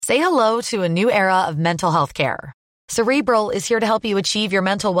Say hello to a new era of mental health care. Cerebral is here to help you achieve your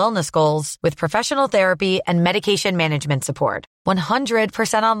mental wellness goals with professional therapy and medication management support.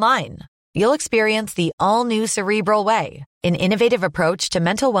 100% online. You'll experience the all-new Cerebral Way, an innovative approach to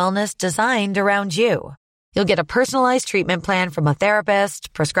mental wellness designed around you. You'll get a personalized treatment plan from a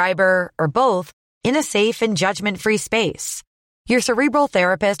therapist, prescriber, or both in a safe and judgment-free space. Your Cerebral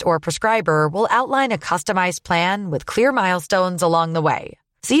therapist or prescriber will outline a customized plan with clear milestones along the way,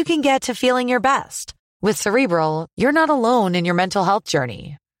 so you can get to feeling your best. With Cerebral, you're not alone in your mental health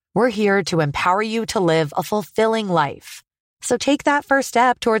journey. We're here to empower you to live a fulfilling life. So take that first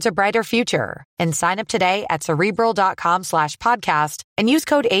step towards a brighter future and sign up today at Cerebral.com/podcast and use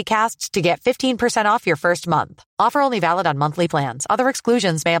code ACAST to get 15% off your first month. Offer only valid on monthly plans. Other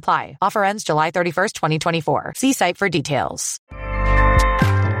exclusions may apply. Offer ends July 31st, 2024. See site for details.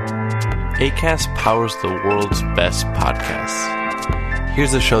 Acast powers the world's best podcasts.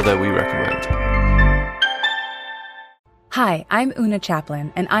 Here's a show that we recommend. Hi, I'm Una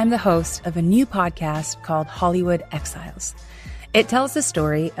Chaplin, and I'm the host of a new podcast called Hollywood Exiles. It tells the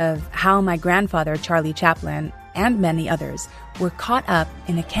story of how my grandfather, Charlie Chaplin, and many others were caught up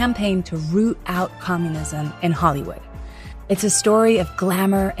in a campaign to root out communism in Hollywood. It's a story of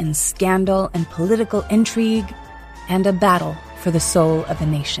glamour and scandal and political intrigue and a battle for the soul of a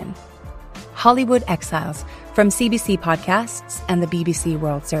nation. Hollywood Exiles from CBC Podcasts and the BBC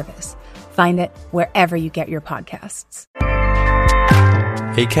World Service. Find it wherever you get your podcasts.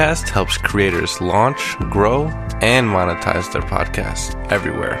 Acast helps creators launch, grow, and monetize their podcasts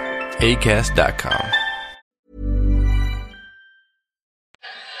everywhere. Acast.com.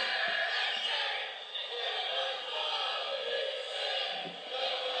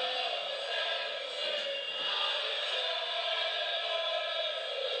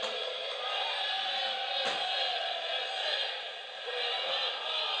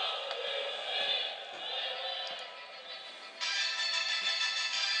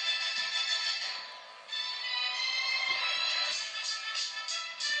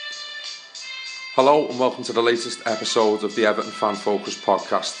 Hello and welcome to the latest episode of the Everton Fan Focus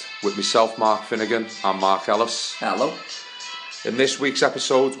podcast with myself, Mark Finnegan, and Mark Ellis. Hello. In this week's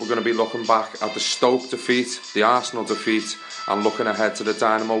episode, we're going to be looking back at the Stoke defeat, the Arsenal defeat, and looking ahead to the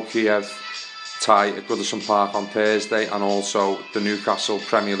Dynamo Kiev tie at Goodison Park on Thursday, and also the Newcastle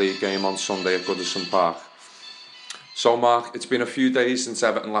Premier League game on Sunday at Goodison Park. So Mark, it's been a few days since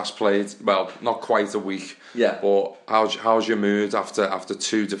Everton last played. Well, not quite a week. Yeah. But how's your mood after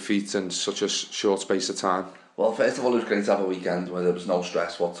two defeats in such a short space of time? Well, first of all, it was great to have a weekend where there was no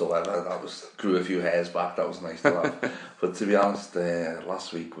stress whatsoever. Grew a few hairs back. That was nice to have. But to be honest,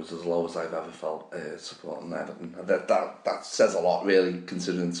 last week was as low as I've ever felt supporting Everton. That says a lot, really,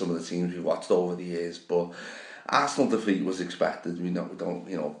 considering some of the teams we've watched over the years. But Arsenal defeat was expected. We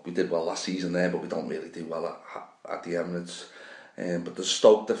did well last season there, but we don't really do well at the Emirates. But the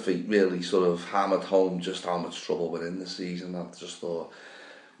Stoke defeat really sort of hammered home just how much trouble we're in this season. I just thought,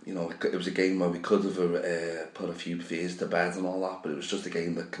 it was a game where we could have put a few fears to bed and all that, but it was just a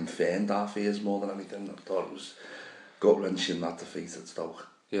game that confirmed our fears more than anything. I thought it was gut-wrenching, that defeat at Stoke.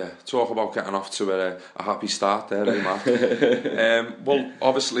 Yeah, talk about getting off to a happy start there, Mark. Well,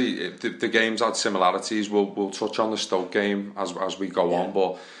 obviously, the games had similarities. We'll touch on the Stoke game as we go on,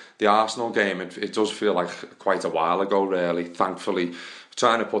 but the Arsenal game, it does feel like quite a while ago, really. Thankfully,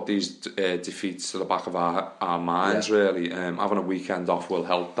 trying to put these defeats to the back of our minds, really. Having a weekend off will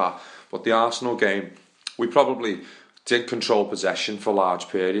help that. But the Arsenal game, we probably did control possession for large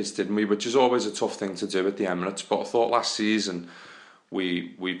periods, didn't we? Which is always a tough thing to do at the Emirates. But I thought last season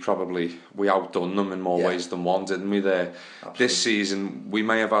we outdone them in more ways than one, didn't we? There, absolutely. This season we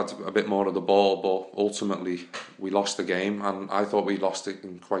may have had a bit more of the ball, but ultimately we lost the game, and I thought we lost it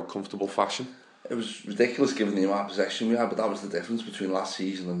in quite comfortable fashion. It was ridiculous given the amount of possession we had, but that was the difference between last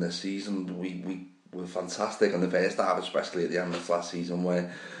season and this season. We were fantastic in the first half, especially at the Emirates last season,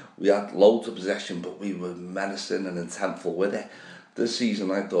 where we had loads of possession, but we were menacing and intentful with it. This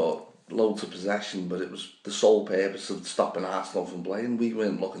season, I thought, loads of possession, but it was the sole purpose of stopping Arsenal from playing. We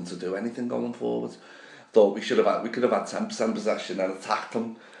weren't looking to do anything going forward. Thought we could have had 10% possession and attacked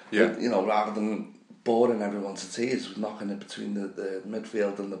them. Yeah. Rather than boring everyone to tears with knocking it between the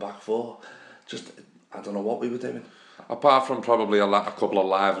midfield and the back four. Just, I don't know what we were doing. Apart from probably a couple of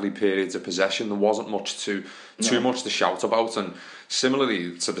lively periods of possession, there wasn't much too much to shout about. And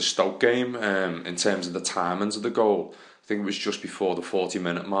similarly to the Stoke game, in terms of the timings of the goal, I think it was just before the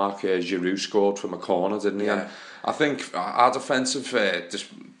 40-minute mark. Giroud scored from a corner, didn't he? Yeah. And I think our defensive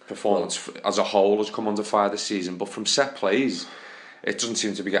performance as a whole has come under fire this season. But from set plays, it doesn't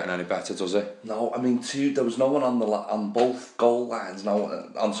seem to be getting any better, does it? No, I mean, there was no one on both goal lines.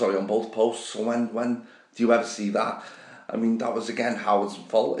 On both posts. So when do you ever see that? I mean, that was again Howard's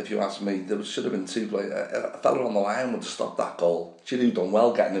fault, if you ask me. There should have been two players. A fella on the line would have stopped that goal. Chile done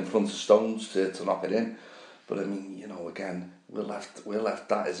well getting in front of Stones to knock it in. But I mean, you know, again, we're left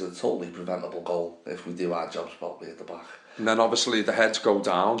that as a totally preventable goal if we do our jobs properly at the back. And then obviously the heads go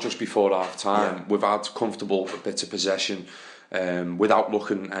down just before half time. Yeah. We've had comfortable bits of possession without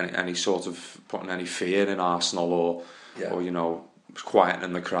looking any sort of putting any fear in Arsenal or you know,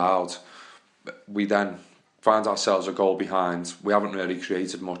 quieting the crowd. We then find ourselves a goal behind. We haven't really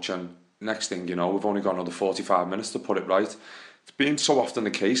created much, and next thing you know, we've only got another 45 minutes to put it right. It's been so often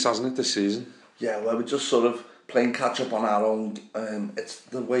the case, hasn't it, this season? Yeah, well, we're just sort of playing catch up on our own. It's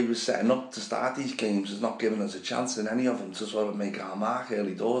the way we're setting up to start these games is not giving us a chance in any of them to sort of make our mark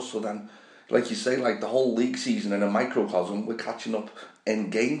early doors. So then, like you say, like the whole league season in a microcosm, we're catching up in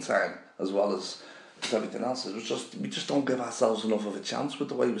game time as well as everything else. We just don't give ourselves enough of a chance with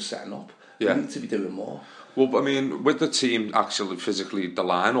the way we're setting up. Yeah. We need to be doing more. Well, I mean, with the team actually physically, the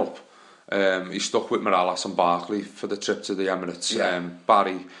line-up, he stuck with Morales and Barkley for the trip to the Emirates. Yeah.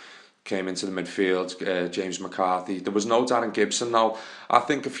 Barry came into the midfield, James McCarthy. There was no Darren Gibson. Now, I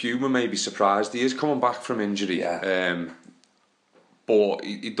think a few were maybe surprised. He is coming back from injury. Yeah. But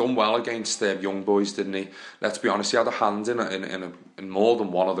he done well against young boys, didn't he? Let's be honest, he had a hand in more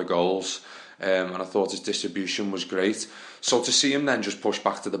than one of the goals. And I thought his distribution was great. So to see him then just push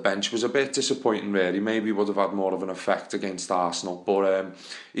back to the bench was a bit disappointing, really. Maybe he would have had more of an effect against Arsenal. But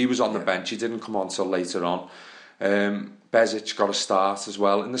he was on the bench. He didn't come on till later on. Bezic got a start as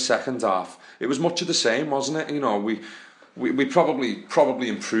well in the second half. It was much of the same, wasn't it? You know, we probably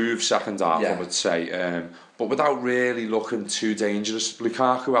improved second half, I would say. But without really looking too dangerous.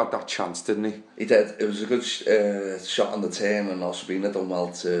 Lukaku had that chance, didn't he? He did. It was a good shot on the turn, and Ospina done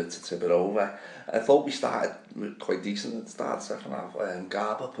well to tip it over. I thought we started quite decent at the start of the second half.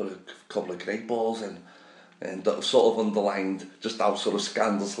 Garber put a couple of great balls in, and that sort of underlined just how sort of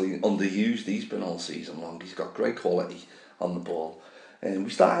scandalously underused he's been all season long. He's got great quality on the ball. And we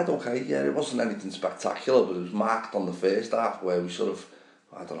started okay, it wasn't anything spectacular, but it was marked on the first half where we sort of,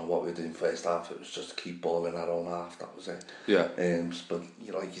 I don't know what we were doing first half, it was just to keep ball in our own half, that was it. Yeah. But,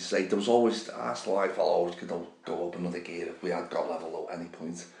 you know, like you say, there was always, Arsenal, I felt always could go up another gear if we had got level at any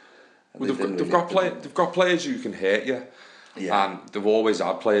point. Well, they've got players who can hurt you, and they've always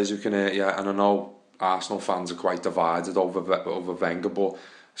had players who can hurt you, and I know Arsenal fans are quite divided over Wenger, but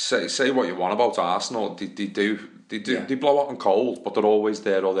say what you want about Arsenal, they blow hot and cold, but they're always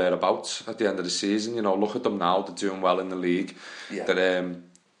there or thereabouts at the end of the season. You know, look at them now; they're doing well in the league. Yeah.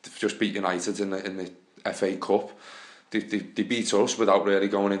 They've just beat United in the FA Cup. They beat us without really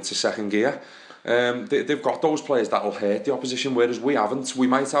going into second gear. They've got those players that will hurt the opposition, whereas we haven't. We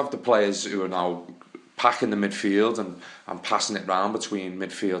might have the players who are now packing the midfield and passing it round between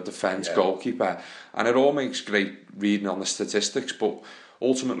midfield, defence, goalkeeper, and it all makes great reading on the statistics, but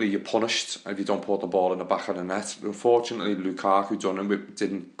ultimately you're punished if you don't put the ball in the back of the net. Unfortunately, Lukaku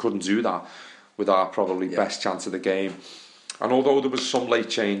couldn't do that with our probably best chance of the game. And although there was some late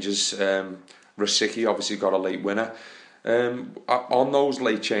changes, Rosicky obviously got a late winner. On those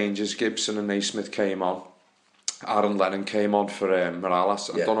late changes, Gibson and Naismith came on. Aaron Lennon came on for Morales.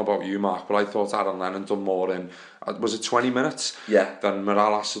 I don't know about you, Mark, but I thought Aaron Lennon done more in, was it 20 minutes? Yeah. Than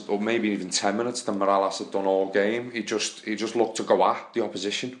Morales, or maybe even 10 minutes than Morales had done all game. He just looked to go at the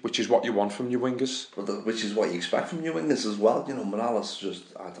opposition, which is what you want from your wingers. Which is what you expect from your wingers as well. You know, Morales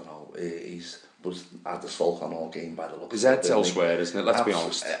just, I don't know, was had the sulk on all game by the look. His head's elsewhere, isn't it? Let's be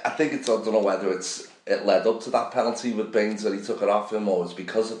honest. I think I don't know whether it led up to that penalty with Baines that he took it off him, or it's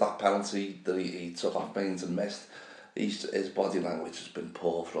because of that penalty that he took off Baines and missed. His body language has been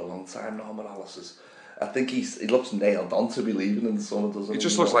poor for a long time now. Morales I think he looks nailed on to be leaving in the summer, doesn't he? He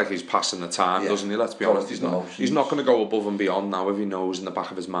just looks like he's passing the time, doesn't he? Let's be honest. He's not going to go above and beyond now if he knows in the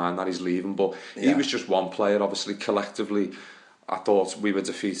back of his mind that he's leaving. But he was just one player. Obviously, collectively, I thought we were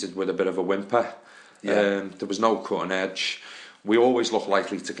defeated with a bit of a whimper. Yeah. There was no cutting edge. We always look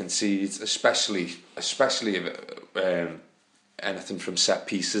likely to concede, especially if anything from set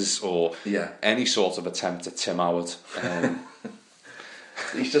pieces or any sort of attempt at Tim Howard.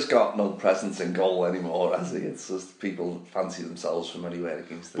 He's just got no presence in goal anymore, has he? It's just people fancy themselves from anywhere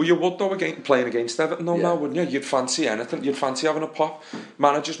against him. Well, you would though, playing against Everton now, wouldn't you? You'd fancy anything. You'd fancy having a pop.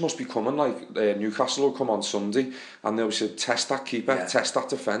 Managers must be coming, like Newcastle will come on Sunday and they'll say, test that keeper, test that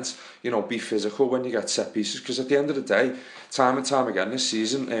defence, be physical when you get set pieces, because at the end of the day, time and time again this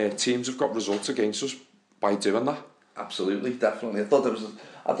season, teams have got results against us by doing that. Absolutely, definitely. I thought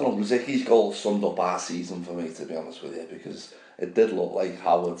Rosicky's goal summed up our season for me, to be honest with you, because it did look like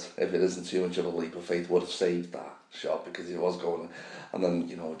Howard, if it isn't too much of a leap of faith, would have saved that shot because he was going, and then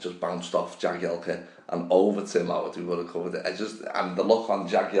it just bounced off Jagielka and over Tim Howard, who would have covered it. And the look on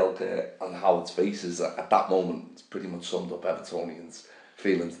Jagielka and Howard's faces at that moment pretty much summed up Evertonians'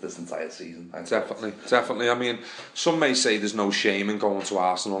 feelings this entire season. Definitely. I mean, some may say there's no shame in going to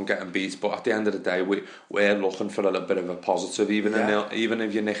Arsenal and getting beat, but at the end of the day, we're looking for a little bit of a positive. Even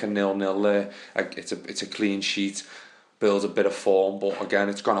if you're nicking 0-0 there, it's a clean sheet. Builds a bit of form, but again,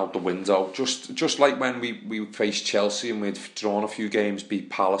 it's gone out the window. Just like when we faced Chelsea and we'd drawn a few games, beat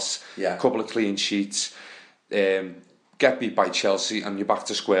Palace, a couple of clean sheets, get beat by Chelsea, and you're back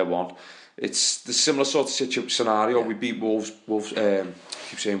to square one. It's the similar sort of scenario. We beat Wolves. I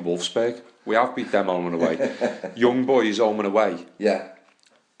keep saying Wolfsburg. We have beat them home and away. Young boys home and away. Yeah.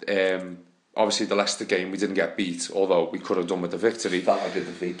 Obviously, the Leicester game we didn't get beat, although we could have done with the victory. Felt like a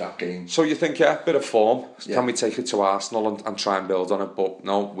defeat that game. So you think, bit of form. Can we take it to Arsenal and try and build on it? But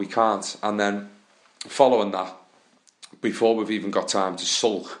no, we can't. And then following that, before we've even got time to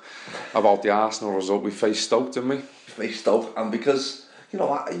sulk about the Arsenal result, we faced Stoke, didn't we? We faced Stoke, and because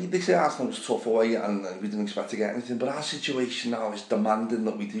they say Arsenal was tough away and we didn't expect to get anything, but our situation now is demanding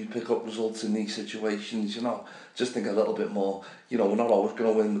that we do pick up results in these situations. Just think a little bit more. We're not always going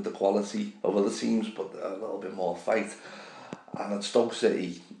to win with the quality of other teams, but a little bit more fight. And at Stoke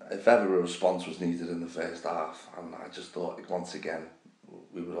City, if ever a response was needed in the first half, and I just thought once again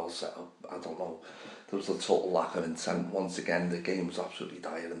we were all set up. I don't know. There was a total lack of intent. Once again, the game was absolutely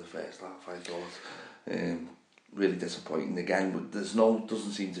dire in the first half, I thought. Really disappointing again, but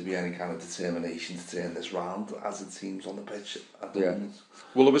doesn't seem to be any kind of determination to turn this round as it seems on the pitch at the moment.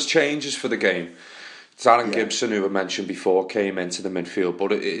 Well, there was changes for the game. Darren Gibson, who I mentioned before, came into the midfield,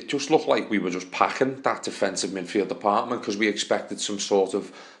 but it just looked like we were just packing that defensive midfield department because we expected some sort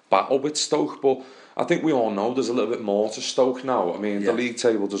of battle with Stoke, but I think we all know there's a little bit more to Stoke now. I mean, the league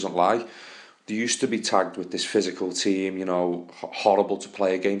table doesn't lie. They used to be tagged with this physical team, horrible to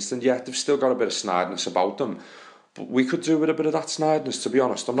play against, and yet they've still got a bit of snideness about them. But we could do with a bit of that snideness, to be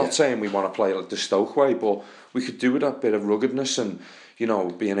honest. I'm not saying we want to play like the Stoke way, but we could do with a bit of ruggedness and,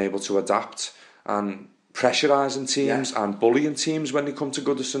 being able to adapt and pressurising teams and bullying teams when they come to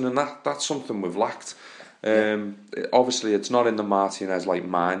Goodison, and that's something we've lacked. Obviously, it's not in the Martinez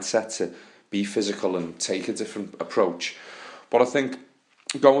mindset to be physical and take a different approach. But I think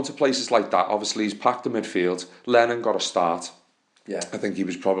going to places like that, obviously he's packed the midfield. Lennon got a start. I think he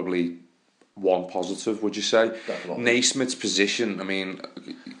was probably one positive, would you say? Definitely. Naismith's position, I mean,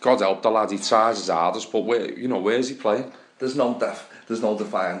 God help the lad, he tries his hardest, but where's he playing? There's no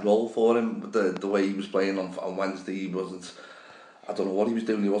defined role for him. The way he was playing on Wednesday, he wasn't. I don't know what he was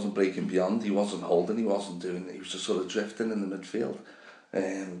doing. He wasn't breaking beyond. He wasn't holding. He wasn't doing. He was just sort of drifting in the midfield.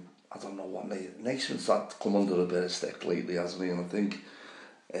 I don't know what Naismith's had to come under a bit of stick lately, hasn't he? And I think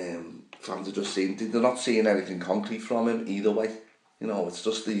fans are just seeing. They're not seeing anything concrete from him either way. It's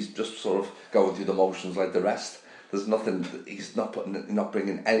just he's just sort of going through the motions like the rest. There's nothing. He's not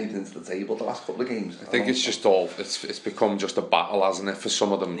bringing anything to the table the last couple of games. I think it's just all. It's become just a battle, hasn't it? For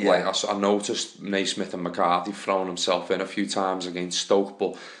some of them, I noticed Naismith and McCarthy throwing himself in a few times against Stoke,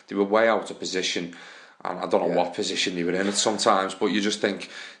 but they were way out of position. And I don't know what position they were in at sometimes, but you just think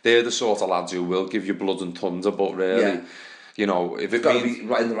they're the sort of lads who will give you blood and thunder, but really. If it means be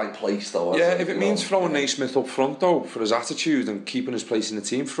right in the right place, though. If it means throwing Naismith up front, though, for his attitude and keeping his place in the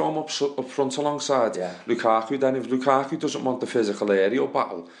team, throw him up front alongside Lukaku. Then, if Lukaku doesn't want the physical aerial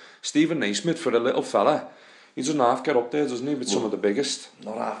battle, Stephen Naismith, for a little fella, he doesn't have to get up there, doesn't he? With some of the biggest.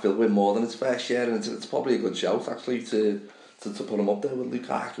 Not half. He'll win more than his fair share, and it's probably a good shout actually to put him up there with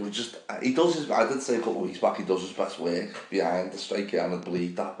Lukaku. He does his. I did say a couple of weeks back he does his best work behind the striker, and I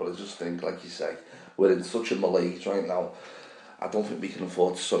believe that. But I just think, like you say, we're in such a malaise right now. I don't think we can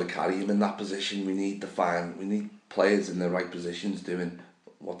afford to sort of carry him in that position. We need players in the right positions doing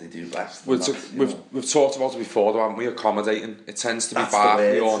what they do best. We've talked about it before, though, haven't we? Accommodating. It tends to be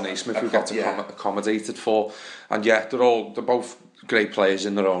Barkley or Naismith who get accommodated for, and yet they're both great players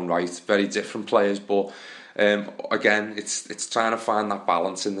in their own right, very different players, but again, it's trying to find that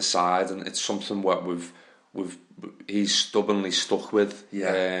balance in the side, and it's something what he's stubbornly stuck with,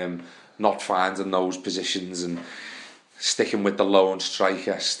 not finding those positions and sticking with the lone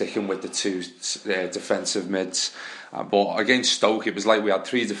striker, sticking with the two defensive mids. But against Stoke, it was like we had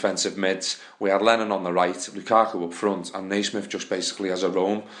three defensive mids. We had Lennon on the right, Lukaku up front, and Naismith just basically has a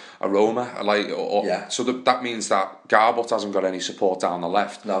Roma. So that means that Garbott hasn't got any support down the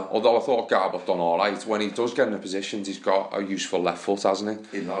left. No. Although I thought Garbott done all right. When he does get in the positions, he's got a useful left foot,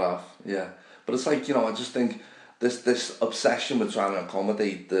 hasn't he? He's not off, But it's like, I just think this obsession with trying to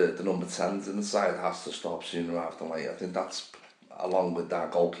accommodate the number 10s in the side has to stop sooner rather than later. I think that's along with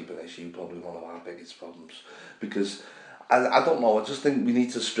that goalkeeping issue, probably one of our biggest problems. Because I don't know, I just think we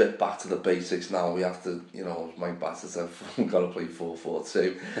need to strip back to the basics now. We have to, as Mike Bassett said, we've got to play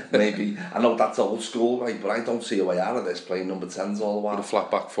 4-4-2. Maybe, I know that's old school, right, but I don't see a way out of this playing number 10s all the while. With a flat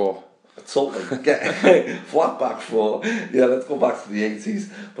back 4. Totally. Get flat back 4. Yeah, let's go back to the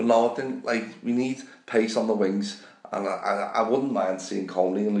 80s. But no, I think we need pace on the wings. And I wouldn't mind seeing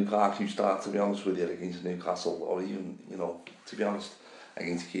Coney and Lukaku start, to be honest with you, against Newcastle, or even, to be honest,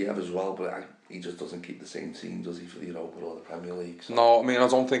 against Kiev as well. But he just doesn't keep the same team, does he, for the Europa or the Premier League? So. No, I mean, I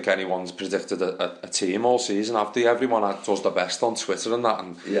don't think anyone's predicted a team all season. After everyone does the best on Twitter and that,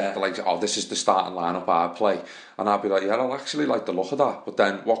 and they're like, oh, this is the starting lineup I'd play. And I'd be like, yeah, I'll actually like the look of that. But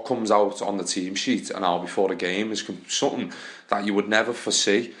then what comes out on the team sheet an hour before the game is something that you would never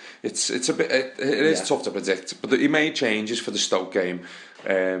foresee. It's a bit, it is tough to predict. But he made changes for the Stoke game.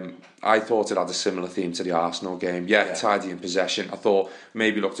 I thought it had a similar theme to the Arsenal game. Tidy in possession. I thought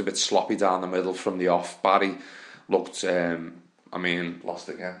maybe looked a bit sloppy down the middle from the off. Barry looked, lost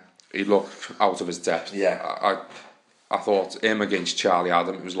again. He looked out of his depth. Yeah. I thought him against Charlie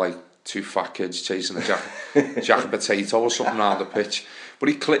Adam, it was like two fat kids chasing a jack of potato or something around the pitch. But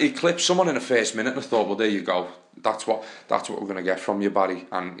he clipped someone in the first minute, and I thought, well, there you go. That's what we're going to get from you, Barry.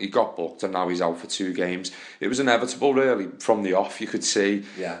 And he got booked, and now he's out for 2 games. It was inevitable, really. From the off, you could see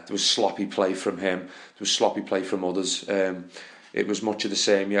there was sloppy play from him. There was sloppy play from others. It was much of the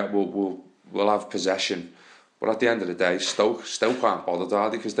same. Yeah, we'll have possession, but at the end of the day, Stoke aren't bothered, are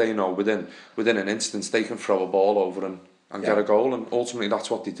they? Because they know within an instant they can throw a ball over and get a goal, and ultimately that's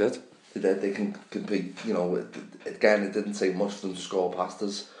what they did. They can compete. Again, it didn't take much for them to score past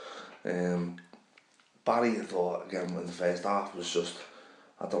us. Barry, I thought, again, in the first half was just,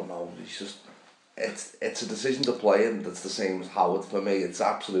 I don't know, it's a decision to play him that's the same as Howard for me. It's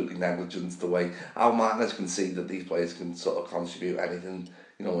absolutely negligence the way Al Martinez can see that these players can sort of contribute anything,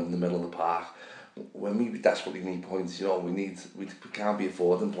 in the middle of the park. When we desperately need points, we can't be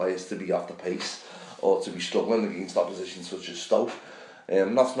affording players to be off the pace or to be struggling against opposition such as Stoke.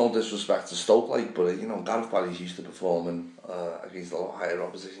 That's no disrespect to Stoke, but Gareth Barry's used to performing against a lot higher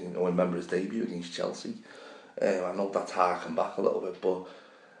opposition. I remember his debut against Chelsea. I know that's harking back a little bit, but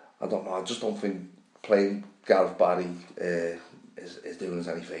I don't know. I just don't think playing Gareth Barry is doing us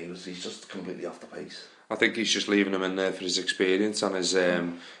any favours. He's just completely off the pace. I think he's just leaving him in there for his experience and his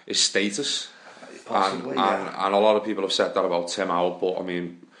status. Possibly, and a lot of people have said that about Tim Howard, but I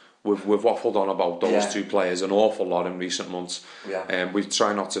mean, we've waffled on about those two players an awful lot in recent months. We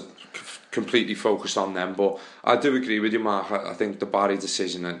try not to completely focus on them, but I do agree with you, Mark. I think the Barry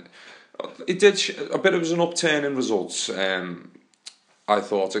decision, it did a bit. It was an upturn in results. I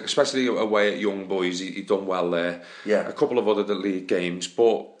thought, especially away at Young Boys, he done well there. A couple of other league games,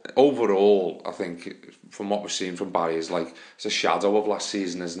 but overall, I think from what we're seeing from Barry is it's a shadow of last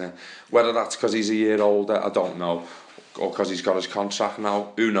season, isn't it? Whether that's because he's a year older, I don't know, or because he's got his contract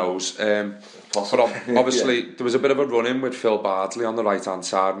now, who knows? But obviously there was a bit of a run-in with Phil Bardsley on the right-hand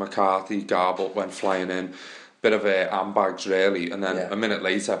side. McCarthy, Garbutt went flying in, bit of handbags really, and then a minute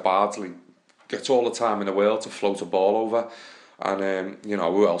later Bardsley gets all the time in the world to float a ball over, and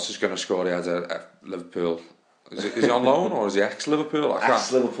who else is going to score? He had a Liverpool. Is he on loan or is he ex-Liverpool?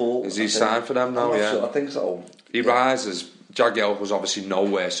 Ex-Liverpool. Is he signed for them now? Sure. I think so. He rises. Jagielka was obviously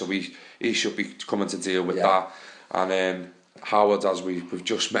nowhere, so he should be coming to deal with that. And Howard, as we've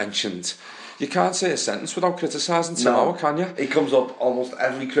just mentioned, you can't say a sentence without criticising Tim Howard, can you? He comes up almost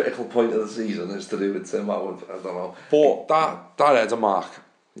every critical point of the season is to do with Tim Howard. I don't know. But that header mark,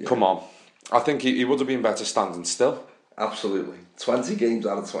 come on. I think he would have been better standing still. Absolutely. 20 games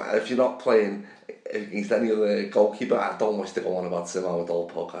out of 20. If you're not playing against any other goalkeeper, I don't wish to go on about Tim Howard all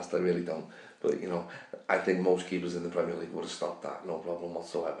podcast, I really don't. But, I think most keepers in the Premier League would have stopped that, no problem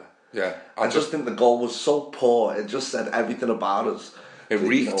whatsoever. Yeah. I just think the goal was so poor, it just said everything about us. It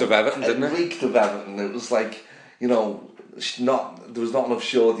reeked of Everton, didn't it? It reeked of Everton. It was like, there was not enough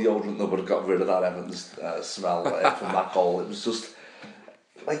Shaw deodorant that would have got rid of that Everton smell from that goal. It was just,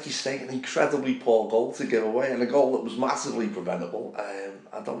 like you say, an incredibly poor goal to give away, and a goal that was massively preventable.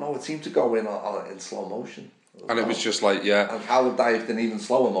 I don't know, it seemed to go in slow motion. And it was just like, And Howard dived in even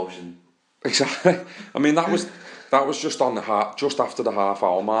slower motion. Exactly. I mean, that was just on just after the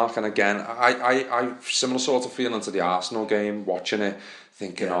half-hour mark, and again, I similar sort of feeling to the Arsenal game, watching it,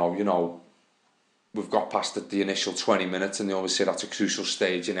 thinking, we've got past the initial 20 minutes, and they always say that's a crucial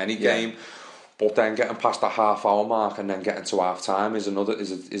stage in any game. But then getting past the half-hour mark and then getting to half-time is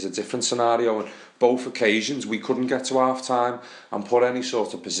a different scenario. And both occasions we couldn't get to half-time and put any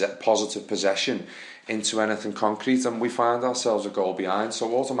sort of positive possession into anything concrete, and we find ourselves a goal behind.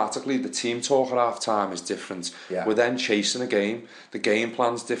 So automatically the team talk at half-time is different. Yeah. We're then chasing a game. The game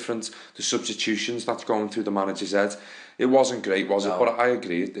plan's different. The substitutions that's going through the manager's head. It wasn't great, was it? But I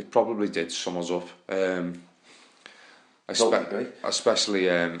agree, it probably did sum us up. Especially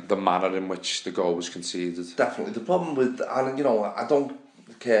the manner in which the goal was conceded. Definitely. The problem with, and you know, I don't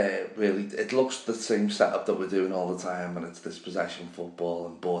care really, it looks the same setup that we're doing all the time, and it's this possession football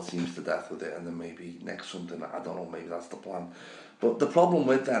and bore teams to death with it, and then maybe next something, I don't know, maybe that's the plan. But the problem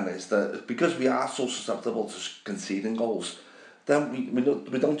with them is that because we are so susceptible to conceding goals, then we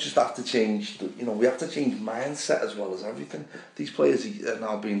don't just have to change, you know, we have to change mindset as well as everything. These players are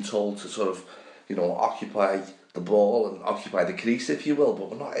now being told to sort of, you know, occupy the ball and occupy the crease, if you will, but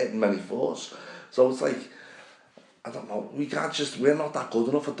we're not hitting many fours. So it's like, I don't know, we're not that good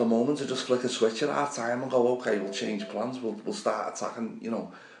enough at the moment to just flick a switch at half time and go, okay, we'll change plans, we'll start attacking, you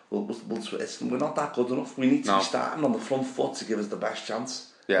know, we're not that good enough. We need to be starting on the front foot to give us the best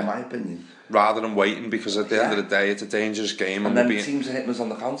chance, in my opinion. Rather than waiting, because at the end of the day, it's a dangerous game. And then teams are hitting us on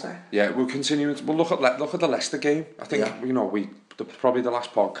the counter. Yeah, we'll continue. We'll look at the Leicester game. I think, you know, probably the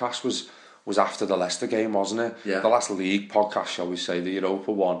last podcast was after the Leicester game, wasn't it? Yeah. The last league podcast, shall we say, the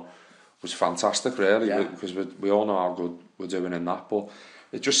Europa one, was fantastic, really, because we all know how good we're doing in that. But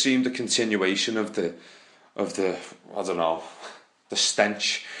it just seemed a continuation of the I don't know, the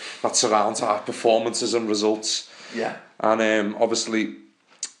stench that surrounds our performances and results. Yeah. And obviously,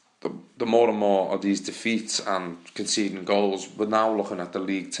 the more and more of these defeats and conceding goals, we're now looking at the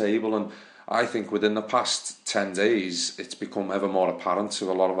league table, and I think within the past 10 days, it's become ever more apparent to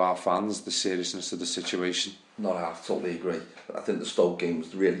a lot of our fans the seriousness of the situation. No, I totally agree. I think the Stoke game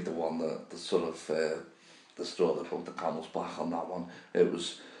was really the one that sort of the straw that broke the camel's back on that one. It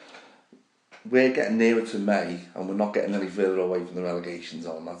was, we're getting nearer to May and we're not getting any further away from the relegation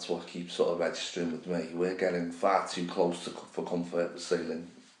zone. That's what keeps sort of registering with me. We're getting far too close for comfort, sailing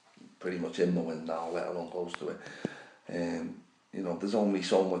pretty much in the wind now, let alone close to it. You know, there's only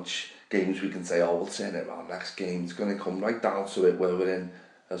so much games we can say, oh, we'll turn it around next game. It's going to come right down to it where we're in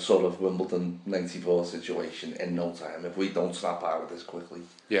a sort of Wimbledon 94 situation in no time if we don't snap out of this quickly.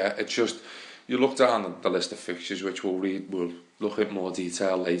 Yeah, it's just, you look down the list of fixtures, which we'll look at more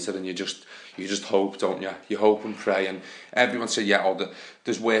detail later, and you just hope, don't you? You hope and pray, and everyone say,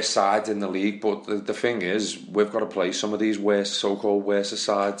 there's worse sides in the league, but the thing is, we've got to play some of these so-called worse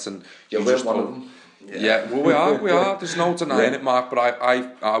sides, and we're one of them. Yeah, well, we are. There's no denying it, Mark. But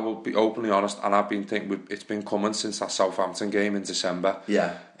I will be openly honest, and I've been thinking it's been coming since that Southampton game in December.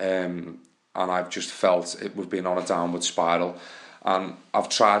 Yeah. And I've just felt we've been on a downward spiral. And I've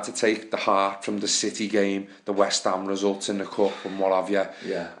tried to take the heart from the City game, the West Ham results in the cup, and what have you,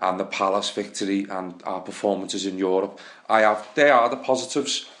 and the Palace victory and our performances in Europe. They are the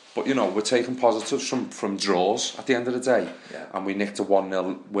positives. But, you know, we're taking positives from draws at the end of the day. Yeah. And we nicked a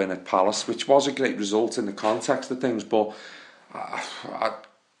 1-0 win at Palace, which was a great result in the context of things. But I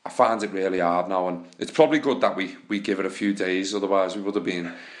find it really hard now. And it's probably good that we give it a few days. Otherwise, we would have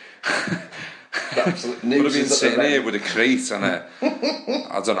been... Sitting here with a crate and a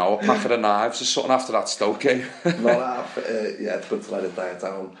packet of knives or something after that Stoke game. It's good to let it die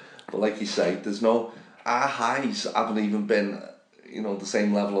down. But like you say, our highs haven't even been... you know, the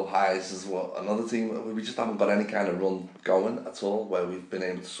same level of highs as what another team. We just haven't got any kind of run going at all where we've been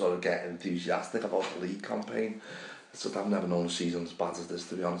able to sort of get enthusiastic about the league campaign. So I've never known a season as bad as this,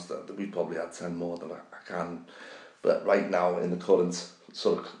 to be honest. We've probably had 10 more than I can. But right now, in the current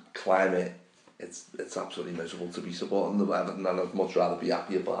sort of climate, it's absolutely miserable to be supporting the Everton, and I'd much rather be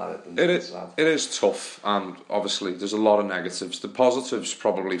happy about it than sad. It is tough, and obviously there's a lot of negatives. The positives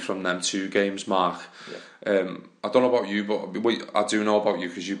probably from them 2 games, Mark. Yeah. I don't know about you, but I do know about you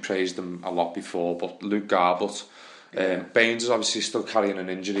because you praised them a lot before. But Luke Garbett, Baines is obviously still carrying an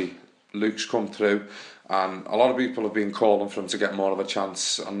injury. Luke's come through, and a lot of people have been calling for him to get more of a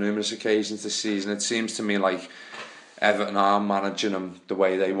chance on numerous occasions this season. It seems to me like Everton are managing him the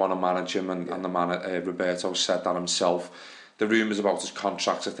way they want to manage him, and the man Roberto said that himself. The rumours about his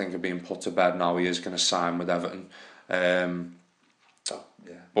contract, I think, are being put to bed now. He is going to sign with Everton,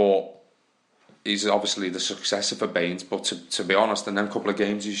 but he's obviously the successor for Baines. But to be honest, in them couple of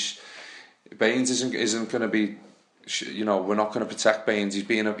games, Baines isn't going to be. You know, we're not going to protect Baines. He's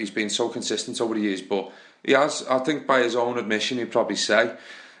been so consistent over the years, but he has. I think by his own admission, he'd probably say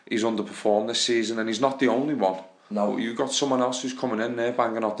he's underperformed this season, and he's not the only one. No, you've got someone else who's coming in there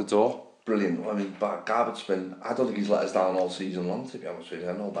banging out the door. brilliant. I mean, Garbutt's been... I don't think he's let us down all season long, to be honest with you.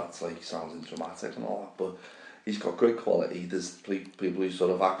 I know that's like sounding dramatic and all that, but he's got great quality. There's people who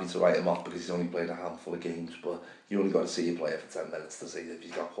sort of happy to write him off because he's only played a handful of games, but you only got to see a player for 10 minutes to see if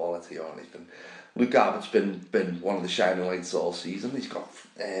he's got quality or anything. Luke Garbutt's been one of the shining lights all season. He's got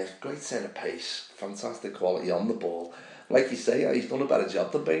great set of pace, fantastic quality on the ball. Like you say, he's done a better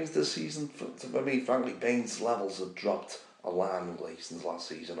job than Baines this season. For me, frankly, Baines' levels have dropped alarmingly since last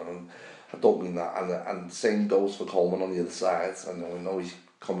season, and I don't mean that. And the same goes for Coleman on the other side. I know he's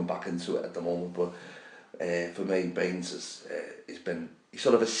coming back into it at the moment, but for me, Baines he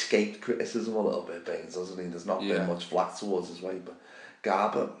sort of escaped criticism a little bit. Baines, doesn't he? There's not been much flack towards his way, but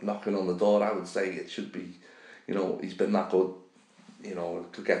Garbutt knocking on the door, I would say it should be. He's been that good.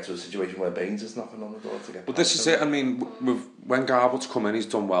 Could get to a situation where Baines is knocking on the door to get. But this is it. I mean, when Garbutt's come in, he's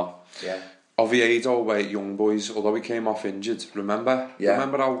done well. Yeah. Oviedo were young boys, although he came off injured. Remember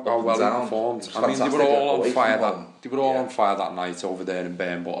how well he performed. I mean, they were all on fire. They were all on fire that night over there in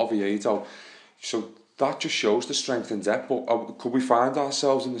Bern. But Oviedo, so that just shows the strength and depth. But could we find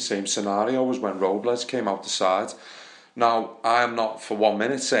ourselves in the same scenario as when Robles came out the side? Now, I am not for 1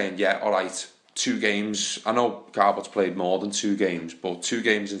 minute saying, yeah, all right, 2 games. I know Garbutt's played more than 2 games, but 2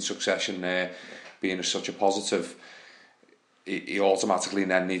 games in succession there being such a positive, he automatically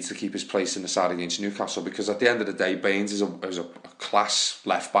then needs to keep his place in the side against Newcastle, because at the end of the day, Baines is a class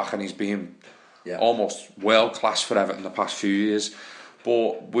left back, and he's been almost world class for Everton the past few years.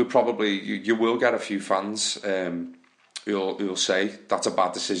 But we probably you will get a few fans who'll say that's a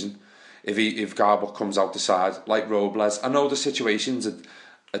bad decision if Garbutt comes out the side like Robles. I know the situations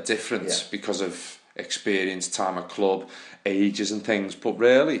are different because of experience, time at club, ages and things, but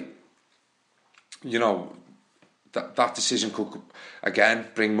really, that decision could again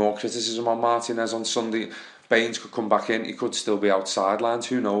bring more criticism on Martinez on Sunday. Baines could come back in, he could still be outside lines,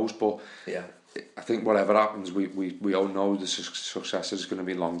 who knows, but I think whatever happens, we all know the success is going to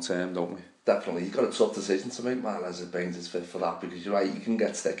be long term, don't we? Definitely, you've got a tough decision to make, man, as if Baines is fit for that, because you're right, you can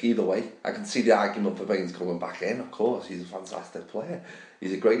get stick either way. I can see the argument for Baines coming back in, of course. He's a fantastic player,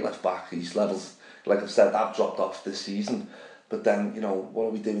 he's a great left back. His levels, like I've said, have dropped off this season, but then, what are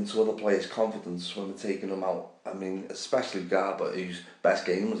we doing to other players' confidence when we're taking them out? I mean, especially Garbutt, whose best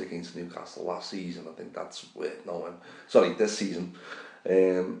game was against Newcastle last season. I think that's worth knowing. Sorry, this season.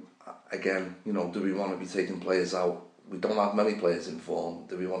 Again, do we want to be taking players out? We don't have many players in form.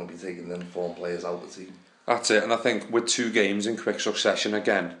 Do we want to be taking them form players out of the team? That's it, and I think with 2 games in quick succession,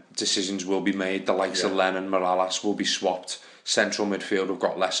 again, decisions will be made. The likes of Lennon, Morales will be swapped. Central midfield have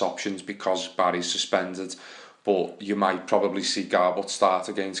got less options because Barry's suspended. But you might probably see Garbutt start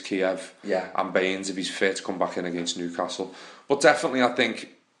against Kiev and Baines, if he's fit, come back in against Newcastle. But definitely, I think,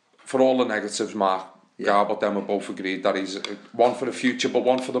 for all the negatives, Mark, Garbutt, then we both agreed that he's one for the future, but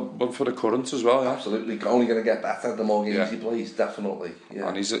one for the current as well. Yeah? Absolutely, only going to get better the more games he plays, definitely. Yeah.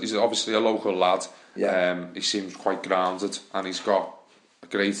 And he's obviously a local lad. Yeah. He seems quite grounded, and he's got a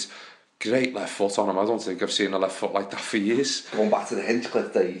great left foot on him. I don't think I've seen a left foot like that for years. Going back to the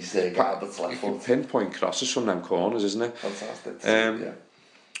Hinchcliffe days, Garbutt's left foot. Pinpoint crosses from them corners, isn't it? Fantastic.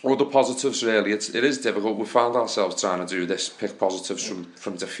 All the positives, really. It is difficult. We found ourselves trying to do this, pick positives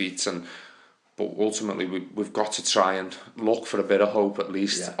from defeats, but ultimately we've got to try and look for a bit of hope at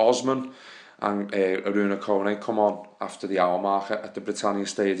least. Osman and Aruna Kone come on after the hour mark at the Britannia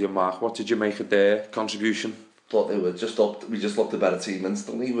Stadium. Mark, what did you make of their contribution? Thought they were just up. We just looked a better team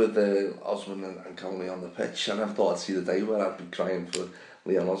instantly with Osman and Conley on the pitch. I never thought I'd see the day where I'd be crying for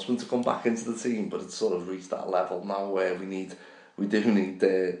Leon Osman to come back into the team, but it's sort of reached that level now where we do need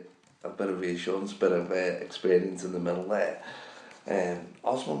a bit of reassurance, a bit of experience in the middle there.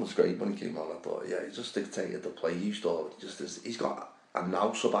 Osman was great when he came on. I thought, he just dictated the play. He's got a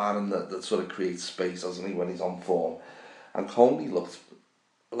nous about him that sort of creates space, doesn't he, when he's on form. And Conley looked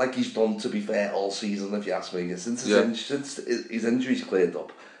like he's done, to be fair, all season, if you ask me. Since his injuries cleared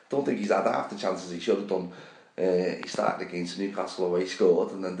up, don't think he's had half the chances he should have done. He started against Newcastle away,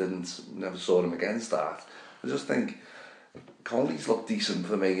 scored, and then never saw him again start. I just think Conley's looked decent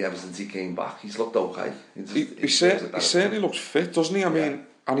for me ever since he came back. He's looked okay. He certainly looks fit, doesn't he? I mean,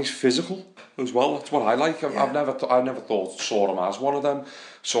 and he's physical as well. That's what I like. I never saw him as one of them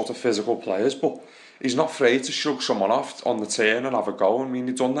sort of physical players, but he's not afraid to shrug someone off on the turn and have a go. I mean,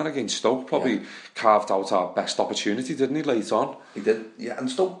 he done that against Stoke. Probably carved out our best opportunity, didn't he, late on? He did, and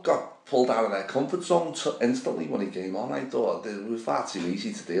Stoke got pulled out of their comfort zone instantly when he came on. I thought it was far too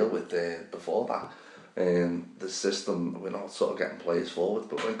easy to deal with before that. The system, we're not sort of getting players forward,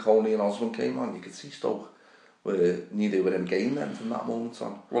 but when Coney and Osman came on, you could see Stoke knew they were in game then from that moment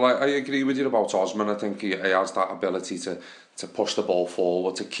on. Well, I agree with you about Osman. I think he has that ability to to push the ball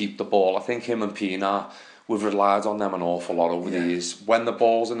forward, to keep the ball. I think him and Pienaar, we've relied on them an awful lot over the years. When the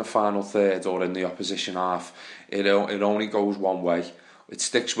ball's in the final third or in the opposition half, it only goes one way. It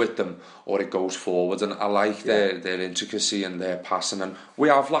sticks with them or it goes forward, and I like their intricacy and their passing, and we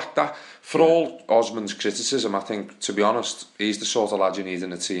have lacked that. For all Osman's criticism, I think, to be honest, he's the sort of lad you need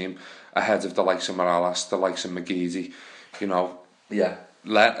in a team ahead of the likes of Morales, the likes of McGeady, you know. Yeah.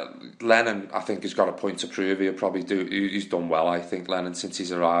 Lennon, I think, has got a point to prove. He'll probably do. He's done well, I think, Lennon, since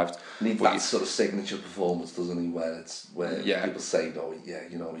he's arrived. Needs that sort of signature performance, doesn't he? Where people say, "Oh, yeah,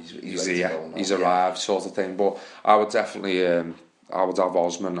 you know, he's ready to go now." He's arrived, sort of thing. But I would definitely, I would have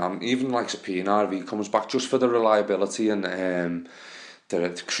Osman, and even like Pienaar if he comes back, just for the reliability and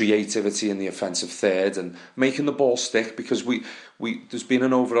the creativity in the offensive third and making the ball stick, because we there's been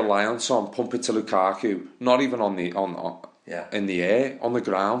an over reliance on pump it to Lukaku, not even in the air, on the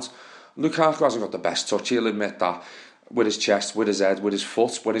ground. Lukaku hasn't got the best touch, he'll admit that, with his chest, with his head, with his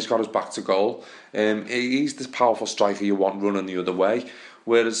foot, when he's got his back to goal. He's the powerful striker you want running the other way.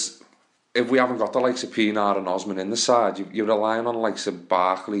 Whereas if we haven't got the likes of Pienaar and Osman in the side, you're relying on the likes of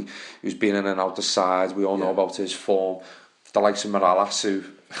Barkley, who's been in and out the side. We all know about his form. The likes of Morales, who,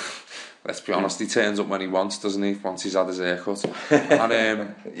 let's be honest, he turns up when he wants, doesn't he? Once he's had his haircut.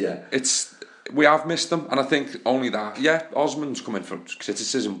 And we have missed them, and I think only that. Yeah, Osman's come in for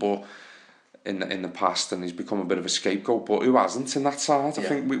criticism, but in the past, and he's become a bit of a scapegoat. But who hasn't in that side? I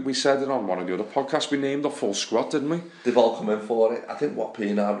think we said it on one of the other podcasts. We named a full squad, didn't we? They've all come in for it. I think what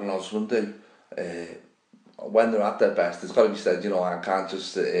Pienaar and Osman do, when they're at their best, it's got to be said. You know, I can't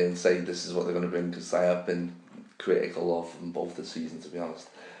just sit here and say this is what they're going to bring, because I have been critical of them both this season, to be honest.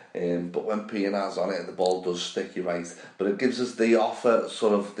 But when Pienaar's on it, the ball does stick, you're right. But it gives us the offer,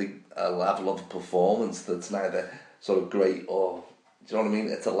 sort of a level of performance that's neither sort of great or, do you know what I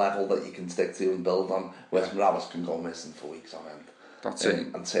mean? It's a level that you can stick to and build on. Whereas Morales can go missing for weeks on end. That's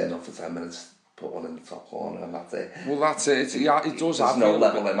it. And turn up for 10 minutes, put one in the top corner, and that's it. Well, that's it. It does have. There's no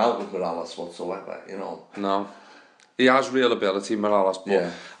level him out with Morales whatsoever, you know. No. He has real ability, Morales,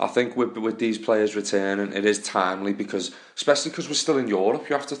 but I think with these players returning, it is timely, because especially because we're still in Europe,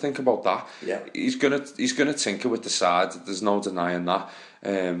 you have to think about that. Yeah. He's gonna tinker with the side. There's no denying that.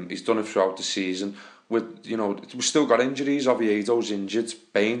 He's done it throughout the season. We've still got injuries. Oviedo's injured,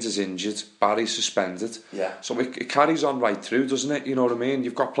 Baines is injured, Barry's suspended. Yeah. So it carries on right through, doesn't it? You know what I mean?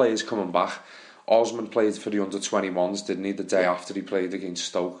 You've got players coming back. Osman played for the under-21s, didn't he? The day after he played against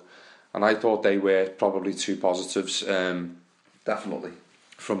Stoke. And I thought they were probably two positives. Definitely.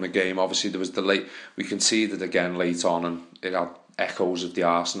 From the game. Obviously, there was we conceded again late on, and it had echoes of the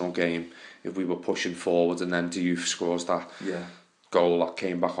Arsenal game if we were pushing forward, and then Diouf scores that goal that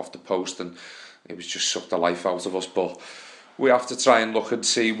came back off the post, and it was just sucked the life out of us. But we have to try and look and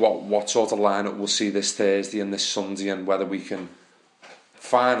see what sort of lineup we'll see this Thursday and this Sunday, and whether we can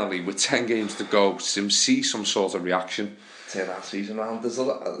finally, with 10 games to go, see some sort of reaction. Turn our season around. There's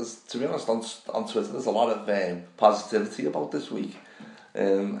to be honest, on Twitter, there's a lot of positivity about this week.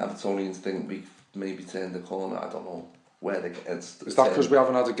 Evertonians think we've maybe turned the corner. I don't know where is that because we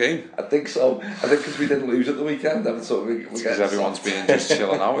haven't had a game? I think so. I think because we didn't lose at the weekend, because everyone's been just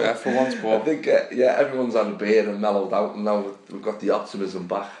chilling out, for once. But I think everyone's had a beer and mellowed out, and now we've got the optimism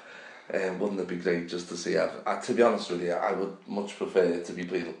back. Wouldn't it be great just to see? To be honest with you, I would much prefer to be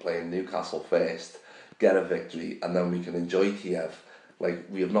playing Newcastle first, get a victory, and then we can enjoy Kiev. Like,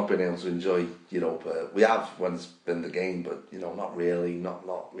 we have not been able to enjoy Europa. We have when it's been the game, but not really.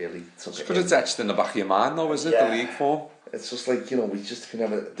 It's because it's etched in the back of your mind, though, is it? The league form. It's just like, we just can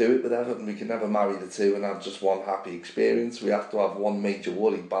never do it with Everton. We can never marry the two and have just one happy experience. We have to have one major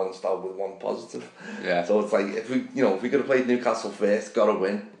worry balanced out with one positive. Yeah. So it's like, if we could have played Newcastle first, got to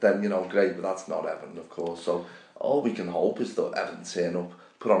win, then great. But that's not Everton, of course. So all we can hope is that Everton turn up,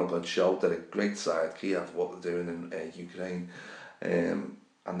 put on a good show. They're a great side, Kiev, what they're doing in Ukraine.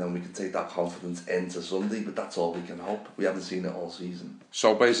 And then we can take that confidence into Sunday, but that's all we can hope. We haven't seen it all season.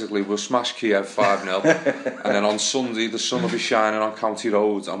 So basically, we'll smash Kiev 5-0, and then on Sunday the sun will be shining on County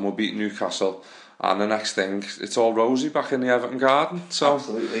Road, and we'll beat Newcastle. And the next thing, it's all rosy back in the Everton garden. So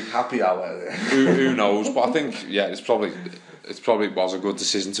absolutely happy hour. who knows? But I think it probably was a good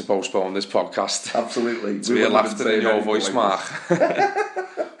decision to postpone this podcast. Absolutely, to be laughter in your voice, Mark.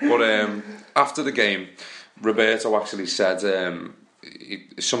 But after the game, Roberto actually said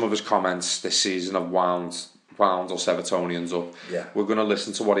some of his comments this season have wound us Evertonians up. Yeah. We're going to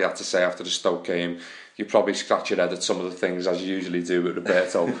listen to what he had to say after the Stoke game. You probably scratch your head at some of the things, as you usually do with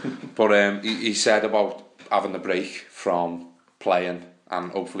Roberto. But he said about having the break from playing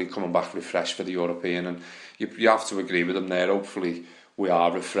and hopefully coming back refreshed for the European. And you have to agree with him there. Hopefully we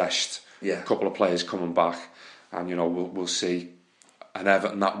are refreshed. Yeah. A couple of players coming back. and we'll see an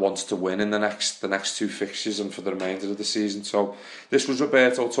Everton that wants to win in the next two fixtures and for the remainder of the season. So this was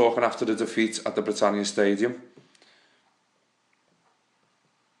Roberto talking after the defeat at the Britannia Stadium.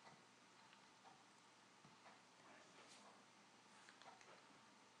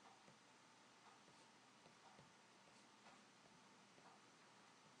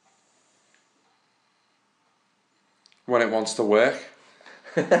 When it wants to work.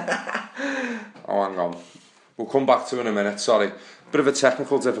 Oh, hang on. We'll come back to it in a minute, sorry. Bit of a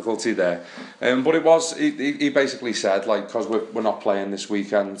technical difficulty there. But it was, he basically said, like, because we're not playing this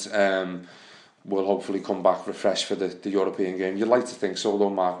weekend, we'll hopefully come back refreshed for the European game. You'd like to think so though,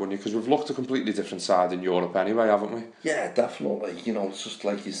 Mark, wouldn't you? Because we've looked a completely different side in Europe anyway, haven't we? Yeah, definitely. It's just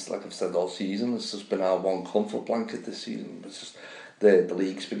like I've said all season, it's just been our one comfort blanket this season. It's just the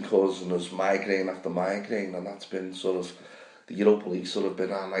league's been causing us migraine after migraine, and that's been sort of, the Europa League sort of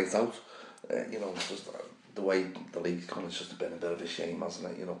been our night out. It's just the way the league's gone, it's just been a bit of a shame,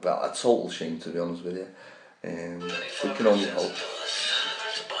 hasn't it? But a total shame, to be honest with you. We can only hope.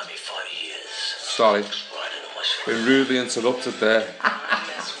 Sorry, been rudely interrupted there.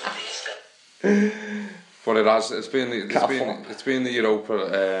 But it's been the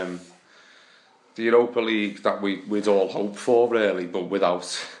Europa League that we'd all hope for, really, but without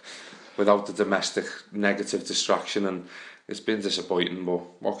the domestic negative distraction, and it's been disappointing. But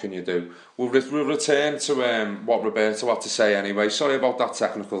what can you do? We'll return to what Roberto had to say anyway. Sorry about that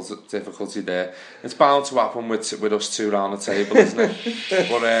technical difficulty there. It's bound to happen with us two round the table, isn't it?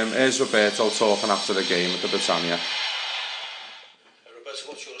 But here's Roberto talking after the game at the Britannia. Roberto,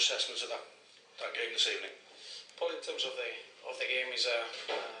 what's your assessment of that game this evening? Paul, in terms of the game, is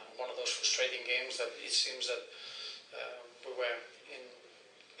one of those frustrating games that it seems that we were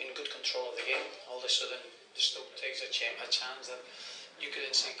in good control of the game. All of a sudden, Stoke takes a chance that you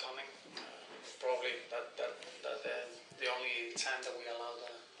couldn't see coming. Probably that the only time that we allowed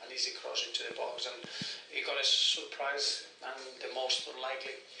an easy cross into the box, and he got a surprise, and the most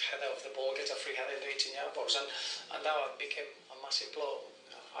unlikely header of the ball gets a free header in the 18-yard box, and that became a massive blow.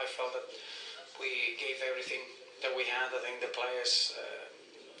 I felt that we gave everything that we had. I think the players,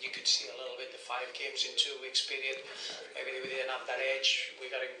 you could see a little bit the 5 games in 2 weeks period. Maybe we didn't have that edge.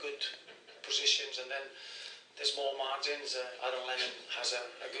 We got in good positions, and then there's more margins. Adam Lennon has a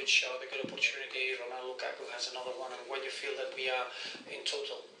good shot, a good opportunity. Romelu Lukaku has another one. And when you feel that we are in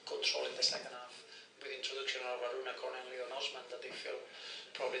total control in the second half, with the introduction of Aruna, Cornelio and Osman, that they feel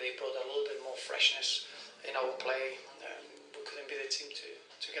probably they brought a little bit more freshness in our play. We couldn't be the team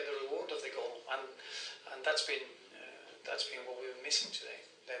to get the reward of the goal, and that's been what we were missing today.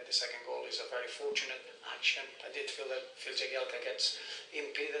 The second goal is a very fortunate action. I did feel that Phil Jagielka gets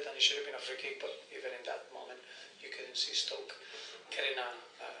impeded, and it should have been a free kick, but even in that moment you couldn't see Stoke getting a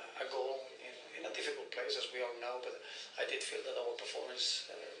goal in a difficult place, as we all know. But I did feel that our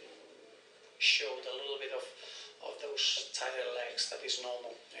performance showed a little bit of those tired legs that is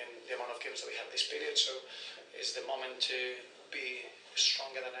normal in the amount of games that we have this period. So it's the moment to be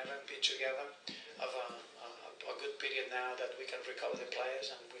stronger than ever, be together, have a good period now that we can recover the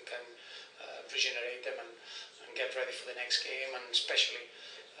players and we can regenerate them and get ready for the next game. And especially,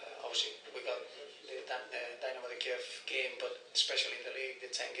 obviously, we got the Dynamo the Kiev game, but especially in the league, the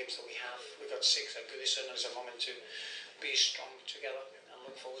 10 games that we have, we got 6 at Goodison as a moment to be strong together and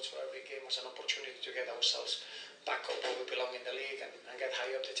look forward to every game as an opportunity to get ourselves back up where we belong in the league and get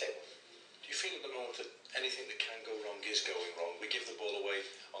higher up the table. Do you feel at the moment that anything that can go wrong is going wrong? We give the ball away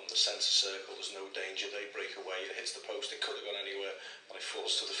on the centre circle, there's no danger, they break away, it hits the post, it could have gone anywhere, and it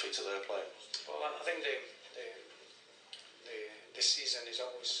falls to the feet of their player. Well, I think the season is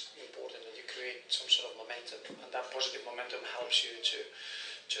always important that you create some sort of momentum, and that positive momentum helps you to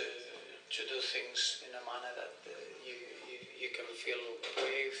do things in a manner that you can feel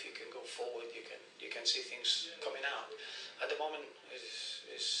brave, you can go forward, you can see things coming out. At the moment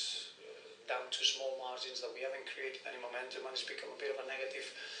is down to small margins that we haven't created any momentum, and it's become a bit of a negative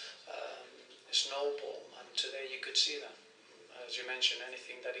snowball. And today you could see that, as you mentioned,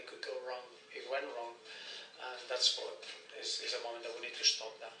 anything that it could go wrong, it went wrong, and that's what is a moment that we need to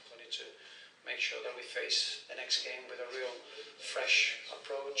stop that. We need to make sure that we face the next game with a real fresh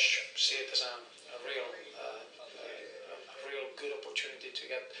approach, see it as a real good opportunity to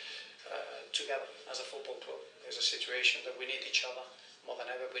get together as a football club. There's a situation that we need each other more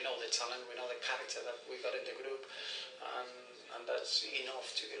than ever. We know the talent, we know the character that we got in the group, and that's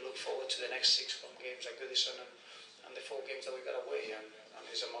enough to look forward to the next 6 home games at Goodison and the 4 games that we got away. And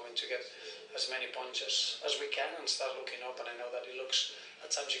it's a moment to get as many points as we can and start looking up. And I know that it looks, at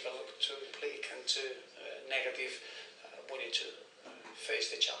times you can look too bleak and too negative. We need to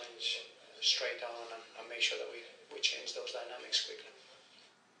face the challenge straight on and make sure that we change those dynamics quickly.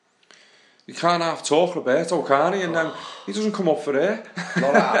 You can't half talk Roberto, can he? And then he doesn't come up for air.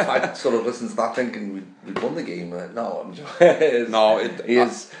 Not half. I sort of listened to that thinking we won the game. No, I'm just, No,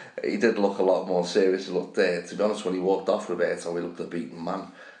 he did look a lot more serious. He looked, to be honest, when he walked off Roberto, he looked a beaten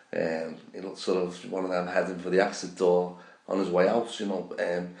man. He looked sort of one of them heading for the exit door on his way out. You know,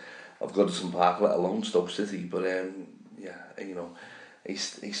 I've got some Park, let alone Stoke City, but yeah, you know,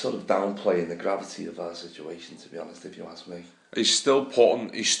 he's sort of downplaying the gravity of our situation. To be honest, if you ask me. He's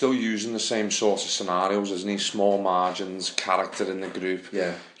still using the same sort of scenarios, isn't he? Small margins, character in the group.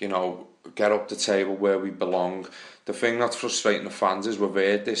 Yeah. You know, get up the table where we belong. The thing that's frustrating the fans is we've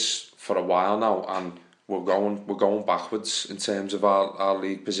heard this for a while now, and we're going backwards in terms of our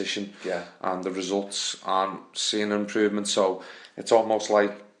league position. Yeah. And the results aren't seeing improvement. So it's almost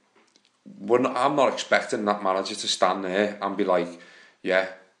like I'm not expecting that manager to stand there and be like, yeah,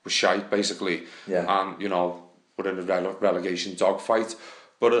 we're shite basically. Yeah. And you know, we're in a relegation dogfight,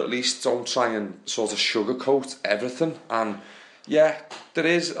 but at least don't try and sort of sugarcoat everything. And yeah, there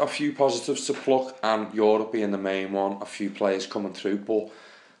is a few positives to pluck, and Europe being the main one, a few players coming through, but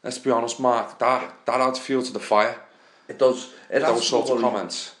let's be honest, Mark, that adds fuel to the fire. It does. Those sort of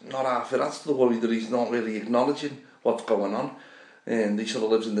comments. Not half. It adds to the worry that he's not really acknowledging what's going on, and he sort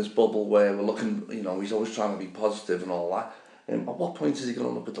of lives in this bubble where we're looking, you know, he's always trying to be positive and all that. At what point is he going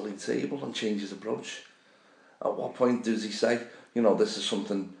to look at the league table and change his approach? At what point does he say, you know, this is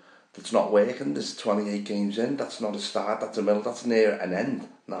something that's not working, there's 28 games in, that's not a start, that's a middle, that's near an end.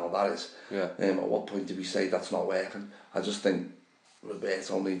 Now that is. Yeah. At what point do we say that's not working? I just think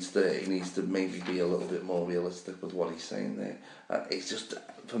Roberto needs to maybe be a little bit more realistic with what he's saying there. It's just,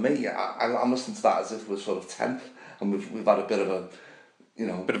 for me, I'm listening to that as if we're sort of 10th, and we've had a bit of a, you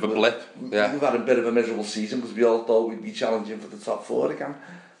know... Bit of a blip, yeah. We've had a bit of a miserable season because we all thought we'd be challenging for the top 4 again.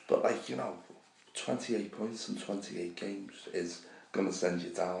 But, like, you know, 28 points in 28 games is going to send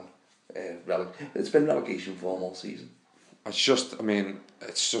you down. It's been relegation form all season. I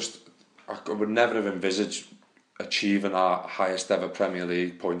would never have envisaged achieving our highest ever Premier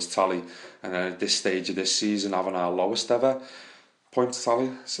League points tally, and then at this stage of this season having our lowest ever points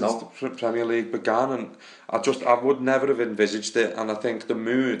tally since the Premier League began. And I would never have envisaged it. And I think the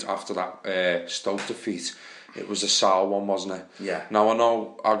mood after that Stoke defeat, it was a sour one, wasn't it? Yeah. Now I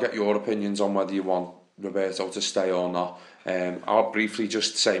know I'll get your opinions on whether you want Roberto to stay or not. I'll briefly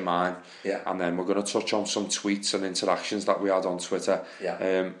just say mine, and then we're going to touch on some tweets and interactions that we had on Twitter.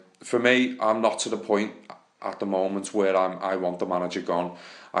 For me, I'm not to the point at the moment where I want the manager gone.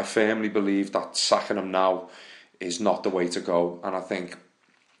 I firmly believe that sacking him now is not the way to go, and I think,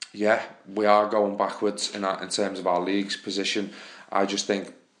 yeah, we are going backwards in terms of our league's position. I just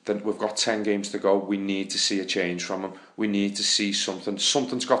think that we've got 10 games to go. We need to see a change from him. We need to see something.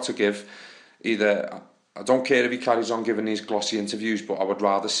 Something's got to give. Either, I don't care if he carries on giving these glossy interviews, but I would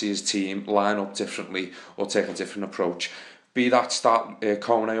rather see his team line up differently or take a different approach. Be that start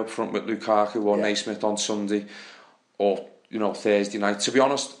Kone up front with Lukaku or Naismith on Sunday, or Thursday night. To be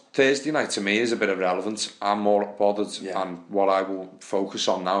honest, Thursday night to me is a bit irrelevant. I'm more bothered, and what I will focus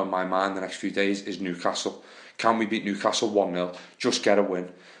on now in my mind the next few days is Newcastle. Can we beat Newcastle 1-0? Just get a win.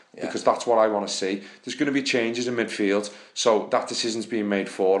 Because that's what I want to see. There's going to be changes in midfield, so that decision's being made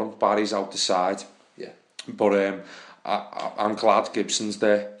for him. Barry's out the side. But I'm glad Gibson's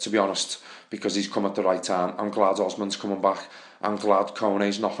there, to be honest, because he's come at the right time. I'm glad Osman's coming back. I'm glad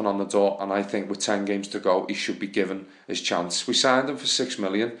Kone's knocking on the door, and I think with 10 games to go, he should be given his chance. We signed him for $6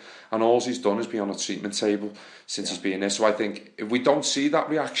 million, and all he's done is be on a treatment table since he's been there. So I think if we don't see that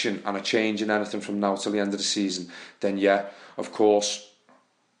reaction and a change in anything from now till the end of the season, then of course,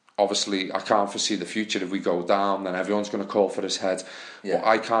 obviously, I can't foresee the future. If we go down, then everyone's going to call for his head. But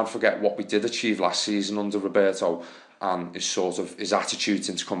I can't forget what we did achieve last season under Roberto and his attitude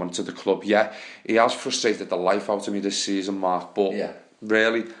since coming to the club. Yeah, he has frustrated the life out of me this season, Mark. But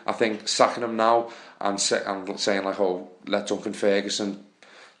really, I think sacking him now and saying like, let Duncan Ferguson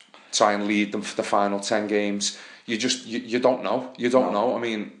try and lead them for the final 10 games. You don't know. You don't know. I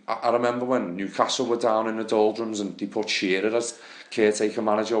mean, I remember when Newcastle were down in the doldrums and they put Shearer as caretaker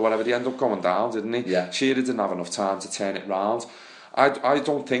manager or whatever. They ended up going down, didn't he? Yeah. Shearer didn't have enough time to turn it round. I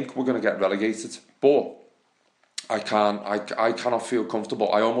don't think we're going to get relegated, but I cannot feel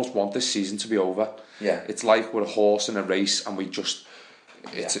comfortable. I almost want this season to be over. Yeah. It's like we're a horse in a race and we're just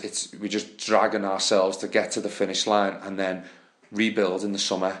dragging ourselves to get to the finish line and then rebuild in the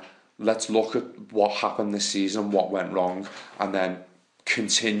summer. Let's look at what happened this season, what went wrong, and then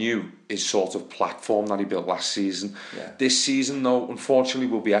continue his sort of platform that he built last season. This season, though, unfortunately,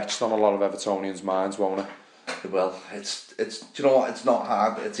 will be etched on a lot of Evertonians' minds, won't it? Well, it's do you know what? It's not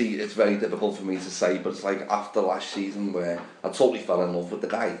hard. It's very difficult for me to say, but it's like after last season where I totally fell in love with the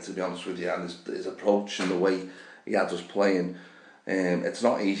guy, to be honest with you, and his approach and the way he had us playing. It's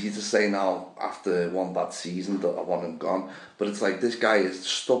not easy to say now after one bad season that I want him gone, but it's like this guy is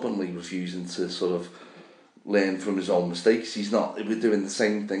stubbornly refusing to sort of learn from his own mistakes. We're doing the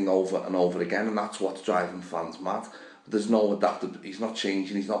same thing over and over again, and that's what's driving fans mad. But there's no adaptability. He's not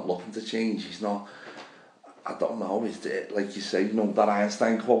changing. He's not looking to change. He's not. I don't know. Is it like you say? That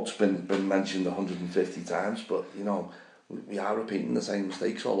Einstein quote's been mentioned 150 times, but we are repeating the same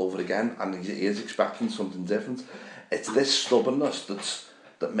mistakes all over again, and he is expecting something different. It's this stubbornness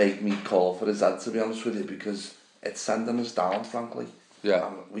that made me call for his head, to be honest with you, because it's sending us down, frankly. Yeah.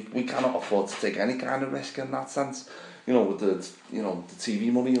 And we cannot afford to take any kind of risk in that sense. With the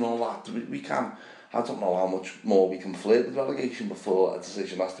TV money and all that, we can. I don't know how much more we can flirt with relegation before a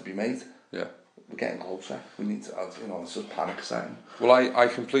decision has to be made. Yeah. We're getting closer. We need to, it's just panic setting. Well, I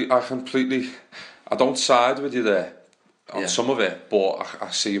completely, I don't side with you there on some of it, but I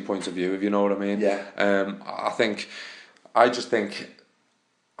see your point of view, if you know what I mean. Yeah. I just think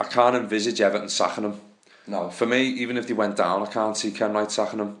I can't envisage Everton sacking him. No. For me, even if they went down, I can't see Ken Wright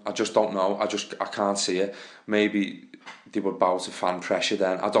sacking him. I just don't know. I can't see it. Maybe they would bow to fan pressure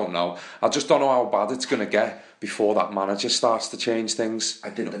then. I don't know. I just don't know how bad it's going to get before that manager starts to change things.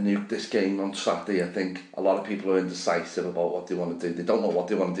 I think this game on Saturday, I think a lot of people are indecisive about what they want to do. They don't know what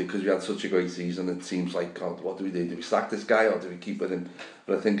they want to do because we had such a great season. It seems like, God, what do we do? Do we sack this guy or do we keep with him?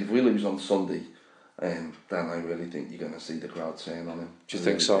 But I think if we lose on Sunday, then I really think you're going to see the crowd saying on him. Do you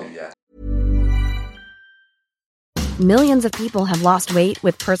think so? Yeah. Millions of people have lost weight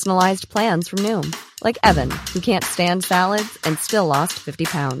with personalized plans from Noom. Like Evan, who can't stand salads and still lost 50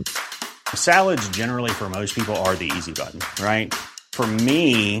 pounds. Salads generally for most people are the easy button, right? For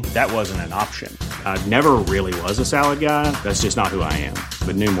me, that wasn't an option. I never really was a salad guy. That's just not who I am.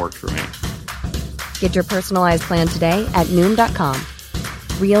 But Noom worked for me. Get your personalized plan today at Noom.com.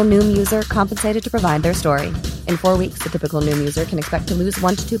 Real Noom user compensated to provide their story. In 4 weeks, the typical Noom user can expect to lose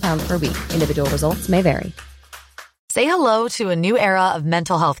 1 to 2 pounds per week. Individual results may vary. Say hello to a new era of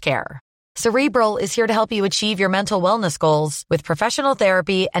mental health care. Cerebral is here to help you achieve your mental wellness goals with professional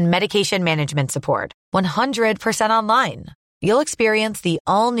therapy and medication management support. 100% online. You'll experience the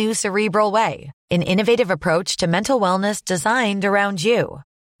all-new Cerebral Way, an innovative approach to mental wellness designed around you.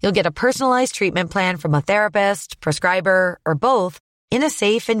 You'll get a personalized treatment plan from a therapist, prescriber, or both in a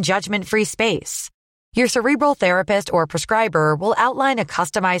safe and judgment-free space. Your Cerebral therapist or prescriber will outline a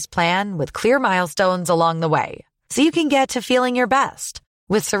customized plan with clear milestones along the way, so you can get to feeling your best.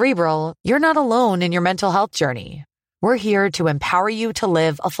 With Cerebral, you're not alone in your mental health journey. We're here to empower you to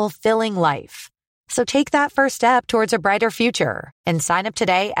live a fulfilling life. So take that first step towards a brighter future and sign up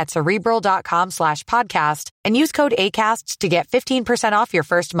today at Cerebral.com/podcast and use code ACAST to get 15% off your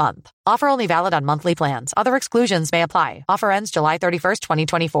first month. Offer only valid on monthly plans. Other exclusions may apply. Offer ends July 31st,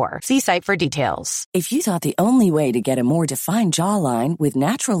 2024. See site for details. If you thought the only way to get a more defined jawline with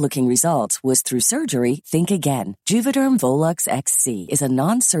natural-looking results was through surgery, think again. Juvederm Volux XC is a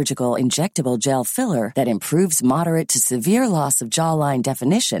non-surgical injectable gel filler that improves moderate to severe loss of jawline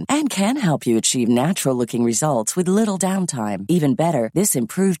definition and can help you achieve natural-looking results with little downtime. Even better, this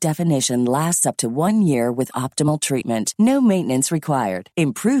improved definition lasts up to 1 year with optimal treatment. No maintenance required.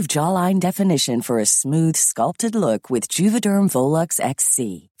 Improve jawline definition for a smooth, sculpted look with Juvederm Volux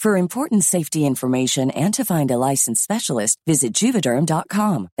XC. For important safety information and to find a licensed specialist, visit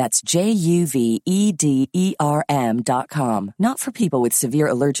Juvederm.com. That's JUVEDERM.com. Not for people with severe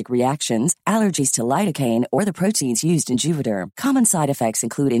allergic reactions, allergies to lidocaine, or the proteins used in Juvederm. Common side effects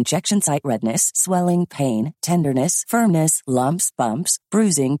include injection site redness, swelling, pain, tenderness, firmness, lumps, bumps,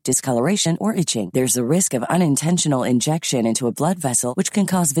 bruising, discoloration, or itching. There's a risk of unintentional injection into a blood vessel, which can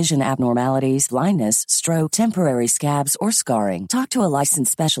cause vision abnormalities, blindness, stroke, temporary scabs, or scarring. Talk to a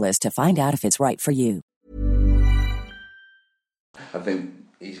licensed specialist to find out if it's right for you. I think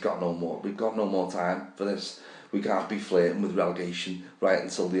we've got no more time for this. We can't be flirting with relegation right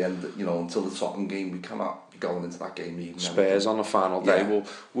until the end, until the Tottenham game. We cannot be going into that game even. Spurs on the final day. Yeah.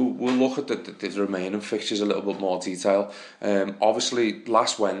 We'll look at the remaining fixtures a little bit more detail. Obviously,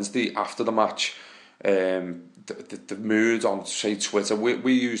 last Wednesday after the match, the mood on, say, Twitter,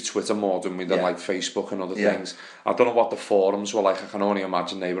 we use Twitter more than we did like Facebook and other things. I don't know what the forums were like. I can only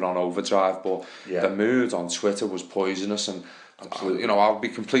imagine they were on overdrive, but the mood on Twitter was poisonous. And I'll be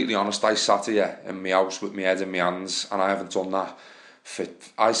completely honest, I sat here in my house with my head in my hands, and I haven't done that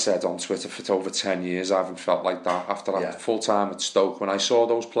I said on Twitter for over 10 years. I haven't felt like that after that full time at Stoke. When I saw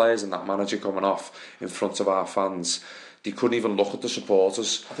those players and that manager coming off in front of our fans, they couldn't even look at the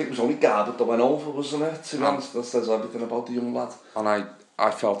supporters. I think it was only Garbutt that went over, wasn't it? To be honest, that says everything about the young lad. And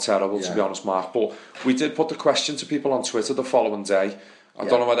I felt terrible, to be honest, Mark. But we did put the question to people on Twitter the following day. I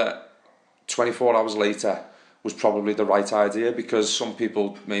don't know whether 24 hours later was probably the right idea, because some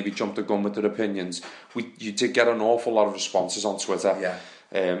people maybe jumped the gun with their opinions. You did get an awful lot of responses on Twitter.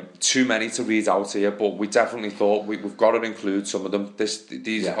 Too many to read out here, but we definitely thought we've got to include some of them.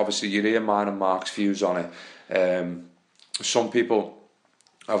 These obviously, you hear mine and Mark's views on it. Some people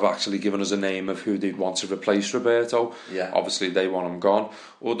have actually given us a name of who they'd want to replace Roberto. Obviously they want him gone.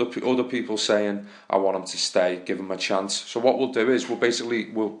 Other people saying, I want him to stay, give him a chance. So what we'll do is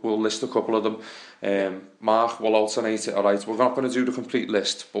we'll list a couple of them. Mark will alternate it. All right, we're not going to do the complete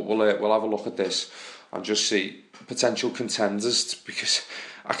list, but we'll have a look at this and just see potential contenders, because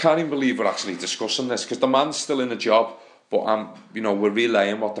I can't even believe we're actually discussing this, because the man's still in the job. But we're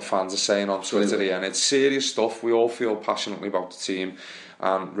relaying what the fans are saying on Twitter here, and it's serious stuff. We all feel passionately about the team,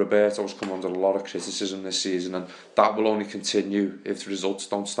 and Roberto's come under a lot of criticism this season, and that will only continue if the results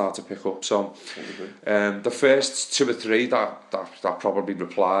don't start to pick up. So, the first 2 or 3 that probably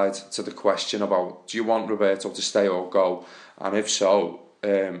replied to the question about, do you want Roberto to stay or go, and if so,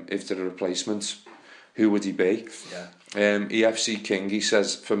 if there are replacements, who would he be? EFC King, he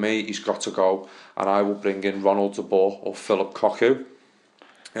says, for me, he's got to go, and I will bring in Ronald de Boer or Philip Cocu.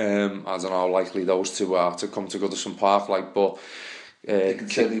 I don't know how likely those two are to come to Goodison Park, but you can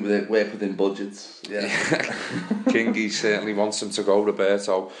certainly work within budgets. King, he certainly wants him to go,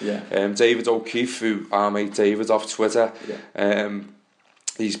 Roberto. David O'Keefe, who our mate David off Twitter,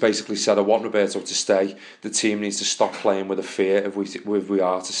 he's basically said, I want Roberto to stay. The team needs to stop playing with a fear if we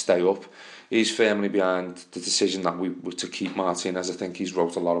are to stay up. He's firmly behind the decision that we were to keep Martinez. I think he's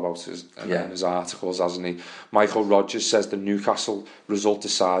wrote a lot about in his articles, hasn't he? Michael Rogers says the Newcastle result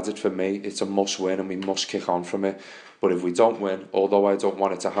decided for me. It's a must win and we must kick on from it. But if we don't win, although I don't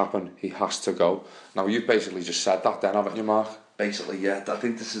want it to happen, he has to go. Now, you've basically just said that then, haven't you, Mark? Basically, yeah. I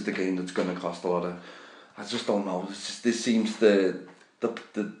think this is the game that's going to cost a lot of... I just don't know. This seems the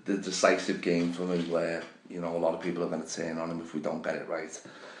decisive game for me, where, a lot of people are going to turn on him if we don't get it right.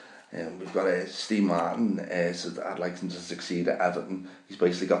 We've got Steve Martin said I'd like him to succeed at Everton. He's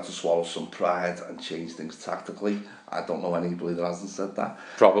basically got to swallow some pride and change things tactically. I don't know anybody that hasn't said that.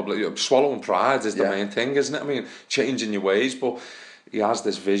 Probably swallowing pride is the main thing, isn't it? I mean, changing your ways, but he has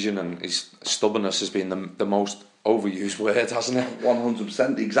this vision, and his stubbornness has been the most overused word, hasn't it?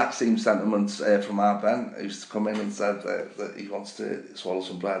 100%. The exact same sentiments from our Ben, who's come in and said that he wants to swallow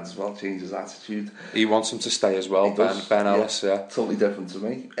some bread as well, change his attitude. He wants him to stay as well, Ben Ellis, Totally different to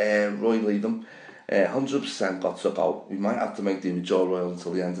me. Roy Leadham, 100% got to go. We might have to make do with Joe Royal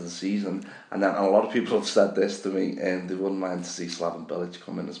until the end of the season. And then a lot of people have said this to me, and they wouldn't mind to see Slaven Bilic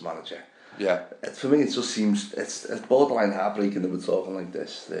come in as manager. For me, it just seems it's borderline heartbreaking that we're talking like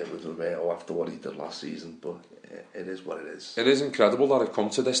this with Roberto after what he did last season, but it is what it is. It is incredible that it come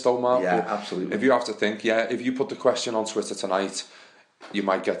to this though, Mark. Absolutely. If you have to think, if you put the question on Twitter tonight, you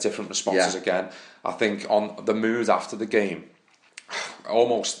might get different responses again. I think on the mood after the game,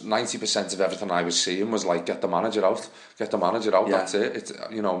 almost 90% of everything I was seeing was like, get the manager out, that's it.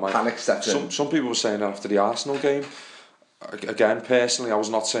 Panic sets in. Some people were saying after the Arsenal game. Again, personally, I was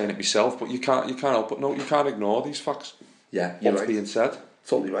not saying it myself, but you can't help but no, you can't ignore these facts. Yeah, you're what's right. being said.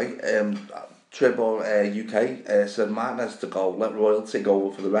 Totally right. Tribble UK said Martinez to go, let Royal take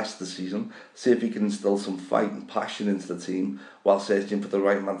over for the rest of the season, see if he can instill some fight and passion into the team while searching for the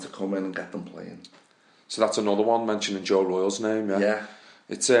right man to come in and get them playing. So that's another one mentioning Joe Royal's name. Yeah.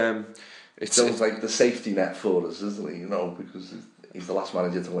 It's feels like the safety net for us, isn't he? Because he's the last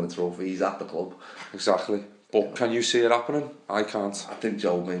manager to win a trophy. He's at the club. Exactly. But can you see it happening? I can't. I think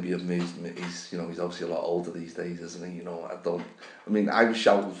Joe maybe have moved. He's obviously a lot older these days, isn't he? I was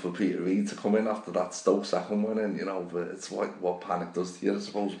shouting for Peter Reid to come in after that Stoke second winning, but it's what panic does to you, I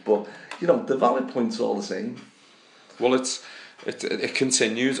suppose. But the valid points are all the same. Well, it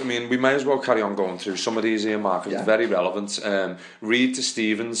continues. I mean, we may as well carry on going through some of these here, Mark. It's very relevant. Reid to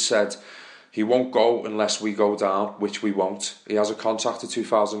Stevens said he won't go unless we go down, which we won't. He has a contract to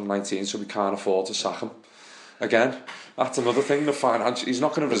 2019, so we can't afford to sack him. Again, that's another thing, the financial... He's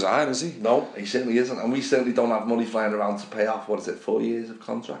not going to resign, is he? No, he certainly isn't. And we certainly don't have money flying around to pay off, 4 years of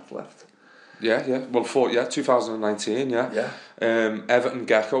contract left? Yeah. Well, 2019, Everton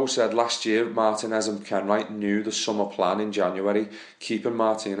Gecko said last year Martinez and Kenwright knew the summer plan in January. Keeping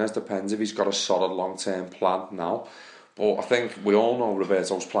Martinez depends if he's got a solid long-term plan now. But I think we all know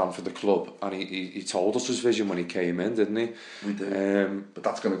Roberto's plan for the club, and he told us his vision when he came in, didn't he? We do. But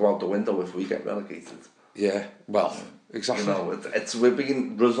that's going to go out the window if we get relegated. Yeah, well, exactly.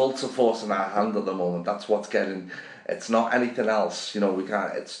 Results are forcing our hand at the moment. That's what's getting It's not anything else. We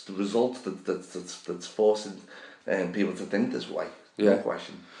can't. It's the result that's forcing people to think this way. No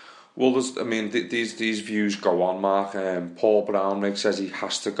question. Well, these views go on, Mark. Paul Brownrigg says he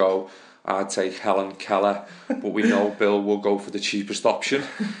has to go. I'd take Helen Keller, but we know Bill will go for the cheapest option.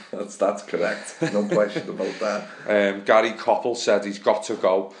 That's correct. No question about that. Gary Coppell said he's got to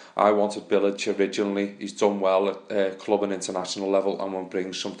go. I wanted Bilic originally. He's done well at club and international level and will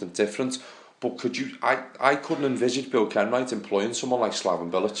bring something different. But I couldn't envisage Bill Kenwright employing someone like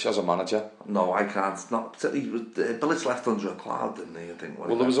Slaven Bilic as a manager. No, I can't. Not particularly. Bilic left under a cloud, didn't he? I think.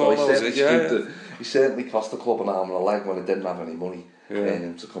 Well, there was all those. He certainly cost the club an arm and a leg when he didn't have any money.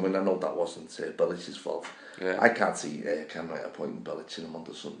 To come in. I know that wasn't Bilic's fault. I can't see Kenwright appointing Bilic in him on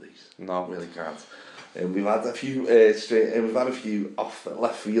the Sundays. No, really can't. We've had a few off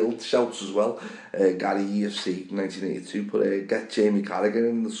left field shouts as well. Gary EFC 1982 put get Jamie Carragher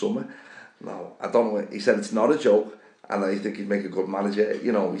in the summer. No, I don't know. He said it's not a joke, and I think he'd make a good manager.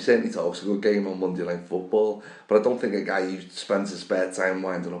 He certainly talks a good game on Monday Night Football, but I don't think a guy who spends his spare time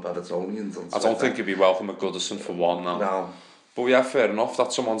winding up Evertonians. I don't think he'd be welcome at Goodison for one now. No. But yeah, fair enough,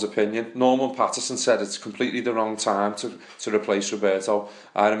 that's someone's opinion. Norman Patterson said it's completely the wrong time to replace Roberto.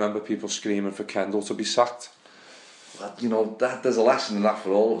 I remember people screaming for Kendall to be sacked. Well, that there's a lesson in that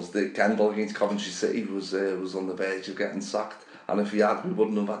for all of us. The Kendall against Coventry City was on the verge of getting sacked, and if he had, we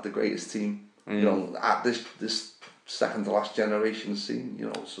wouldn't have had the greatest team. At this second to last generation has seen.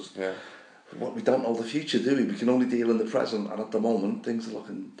 It's just what we don't know the future, do we? We can only deal in the present, and at the moment things are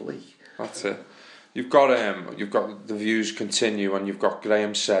looking bleak. That's it. You've got the views continue, and you've got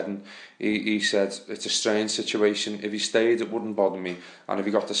Graham Seddon. He said it's a strange situation. If he stayed, it wouldn't bother me, and if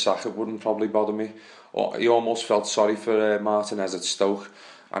he got the sack, it wouldn't probably bother me. He almost felt sorry for Martinez at Stoke,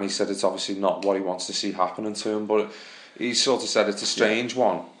 and he said it's obviously not what he wants to see happening to him. But he sort of said it's a strange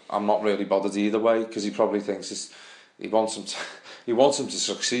one. I'm not really bothered either way, because he probably thinks he wants him to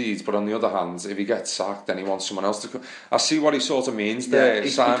succeed, but on the other hand, if he gets sacked, then he wants someone else to come. I see what he sort of means there.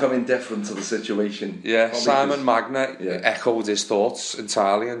 He's become indifferent to the situation. Yeah, Simon Magna echoed his thoughts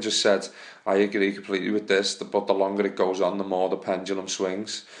entirely and just said, I agree completely with this, but the longer it goes on, the more the pendulum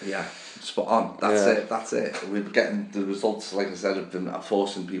swings. Yeah, spot on. That's it. We're getting the results, like I said, have been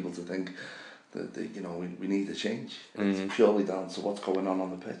forcing people to think that we need a change. It's purely down to what's going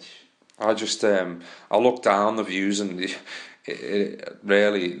on the pitch. I just I look down the views, and it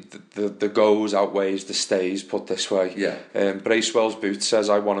really the goes outweighs the stays, put this way. Bracewell's boot says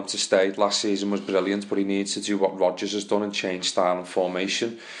I want him to stay. Last season was brilliant, but he needs to do what Rodgers has done and change style and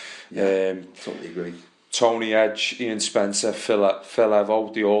formation. Totally agree. Tony Edge, Ian Spencer, Phil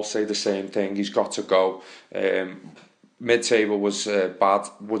Evo, they all say the same thing. He's got to go. Mid-table was bad,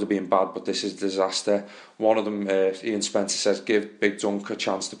 would have been bad, but this is disaster. One of them, Ian Spencer, says give Big Dunk a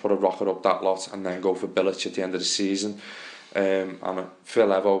chance to put a rocket up that lot and then go for Bilic at the end of the season. And Phil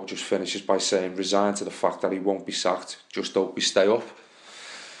Evo just finishes by saying resign to the fact that he won't be sacked, just hope we stay up.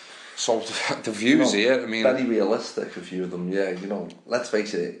 So the views here, very realistic, a few of them. Let's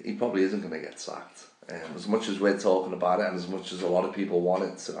face it, he probably isn't going to get sacked. As much as we're talking about it, and as much as a lot of people want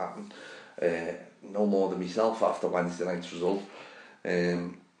it to happen, no more than myself after Wednesday night's result.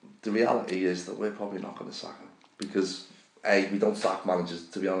 The reality is that we're probably not going to sack him, because we don't sack managers,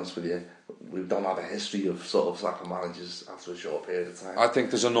 to be honest with you. We don't have a history of sort of sacking managers after a short period of time. I think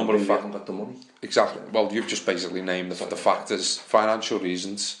there's a number of factors. We haven't got the money. Exactly. Well, you've just basically named the factors: financial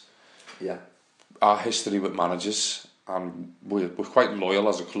reasons, our history with managers, and we're quite loyal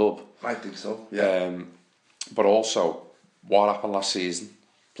as a club. I think so. Yeah. But also, what happened last season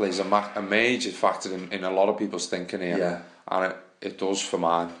plays a major factor in a lot of people's thinking here, and it does for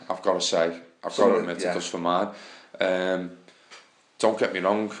mine. I've got to say, got to admit, it does for mine. Don't get me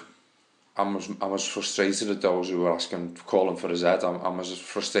wrong, I'm as frustrated at those who are calling for his head. I'm as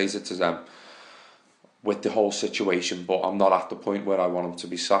frustrated to them with the whole situation, but I'm not at the point where I want him to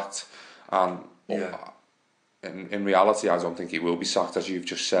be sacked. And in reality, I don't think he will be sacked, as you've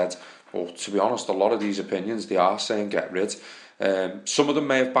just said. But to be honest, a lot of these opinions, they are saying get rid. Some of them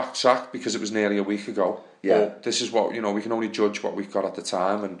may have backtracked because it was nearly a week ago. But this is what, we can only judge what we've got at the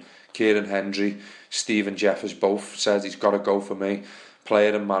time. And Kieran Hendry, Stephen Jeffers both said he's got to go for me.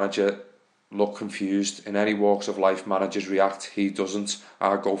 Player and manager look confused. In any walks of life, managers react. He doesn't.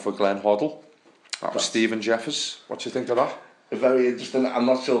 I go for Glenn Hoddle. That was Stephen Jeffers. What do you think of that? Very interesting. I'm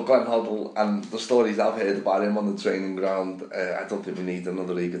not sure Glenn Hoddle, and the stories I've heard about him on the training ground, I don't think we need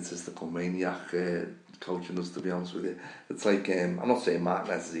another egotistical maniac coaching us, to be honest with you. It's like, I'm not saying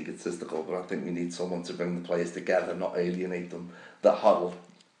Martinez is egotistical, but I think we need someone to bring the players together, not alienate them. That Hoddle,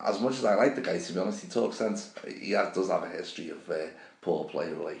 as much as I like the guy, to be honest, he talks sense. He does have a history of poor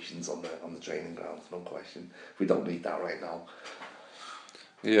player relations on the training ground, no question. We don't need that right now.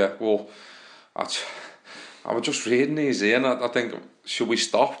 Yeah, well, I was just reading these here, and I think, should we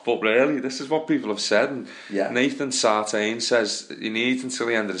stop? But really, this is what people have said. And Nathan Sartain says he needs until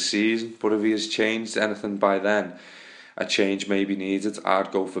the end of the season, but if he has changed anything by then, a change may be needed.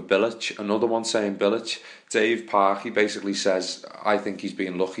 I'd go for Bilic. Another one saying Bilic. Dave Parkey basically says, I think he's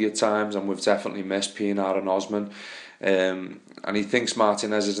been lucky at times, and we've definitely missed Pienaar and Osman. And he thinks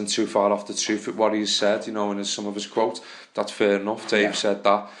Martinez isn't too far off the truth with what he's said, you know, in some of his quotes. That's fair enough. Dave said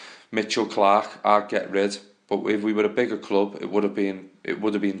that. Mitchell Clark, I'd get rid. But if we were a bigger club, it would have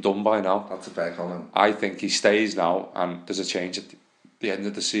been done by now. That's a fair comment. I think he stays now, and there's a change at the end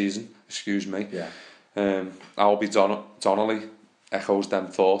of the season. Excuse me. Yeah. Albie Donnelly echoes them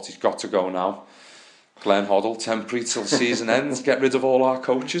thoughts. He's got to go now. Glenn Hoddle, temporary till season ends. Get rid of all our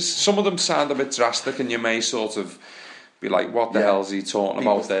coaches. Some of them sound a bit drastic, and you may sort of be like, what the hell's he talking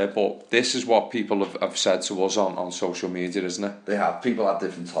about there? But this is what people have said to us on social media, isn't it? They have. People have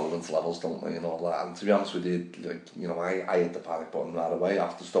different tolerance levels, don't they, and all that. And to be honest with you, like, you know, I hit the panic button right away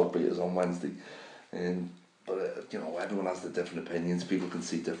after Stoke beat us on Wednesday. But you know, everyone has the different opinions. People can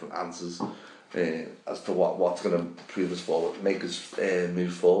see different answers as to what's going to prove us forward, make us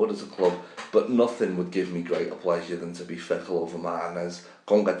move forward as a club. But nothing would give me greater pleasure than to be fickle over Martinez,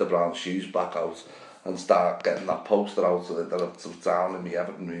 go and get the brown shoes back out, and start getting that poster out that it's down in the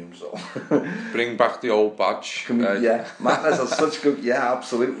Everton room. So bring back the old badge. Martinez has such good. Yeah,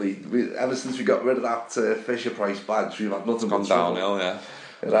 absolutely. Ever since we got rid of that Fisher Price badge, we've had nothing but trouble. Downhill. Yeah,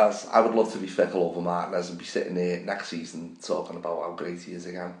 it has. I would love to be fickle over Martinez and be sitting here next season talking about how great he is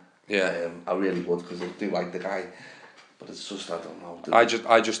again. Yeah, I really would, because I do like the guy. But it's just, I don't know. We've got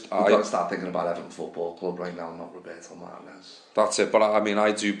to start thinking about Everton Football Club right now, not Roberto Martinez. That's it. But I mean,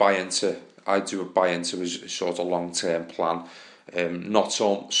 I do buy into his sort of long-term plan. Not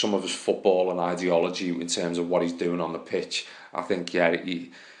some of his football and ideology in terms of what he's doing on the pitch. I think,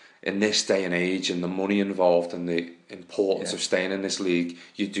 in this day and age, and the money involved and the importance of staying in this league,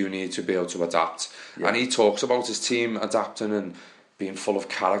 you do need to be able to adapt. Yeah. And he talks about his team adapting and being full of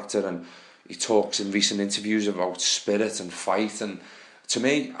character, and he talks in recent interviews about spirit and fight, and to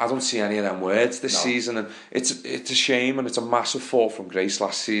me, I don't see any of them words this season, and it's a shame, and it's a massive fall from grace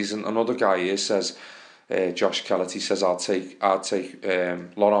last season. Another guy here says, Josh Kellett, he says, I'd take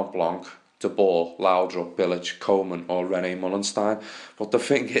Laurent Blanc, De Boer, Laudrup, Bilic, Coleman, or René Mullenstein. But the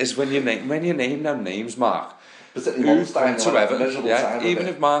thing is, when you name them names, Mark, who come to Everton? Even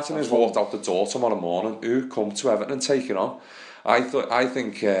if Martin has walked out the door tomorrow morning, who come to Everton and take it on? I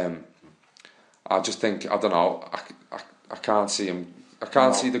just think, I don't know, I can't see him. I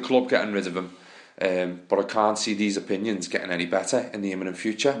can't see the club getting rid of him, but I can't see these opinions getting any better in the imminent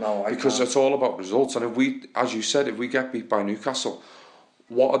future. Because it's all about results. And if we, as you said, if we get beat by Newcastle,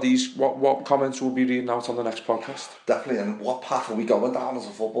 what comments will be reading out on the next podcast? Definitely. And what path are we going down as a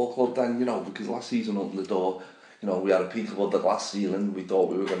football club then? You know, because last season opened the door. You know, we had a peak above the glass ceiling. We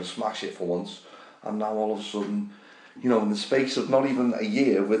thought we were going to smash it for once, and now all of a sudden, you know, in the space of not even a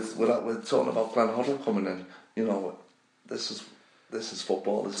year, we're talking about Glenn Hoddle coming in. You know, this is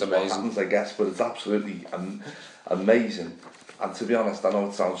football. This is amazing. What happens, I guess, but it's absolutely amazing. And to be honest, I know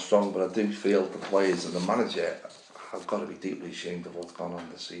it sounds strong, but I do feel the players and the manager have got to be deeply ashamed of what's gone on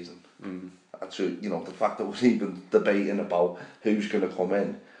this season. Actually, you know, the fact that we're even debating about who's going to come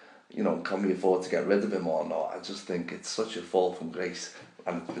in, you know, can we afford to get rid of him or not? I just think it's such a fall from grace,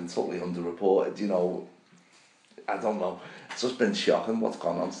 and it's been totally underreported. You know, I don't know. It's just been shocking what's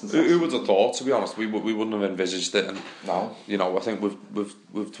gone on since. Who would have thought? To be honest, we wouldn't have envisaged it. And no, you know, I think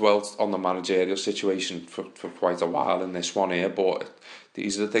we've dwelt on the managerial situation for quite a while in this one here, but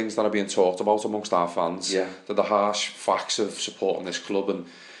these are the things that are being talked about amongst our fans. Yeah, they're the harsh facts of supporting this club, and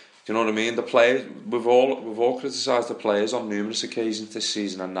do you know what I mean? The players, we've all criticised the players on numerous occasions this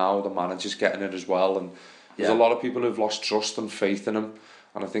season, and now the manager's getting it as well. And there's a lot of people who've lost trust and faith in him.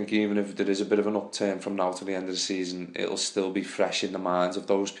 And I think even if there is a bit of an upturn from now to the end of the season, it'll still be fresh in the minds of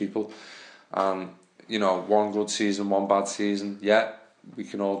those people. And, you know, one good season, one bad season, we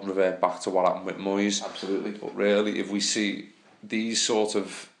can all revert back to what happened with Moyes. Absolutely. But really, if we see these sort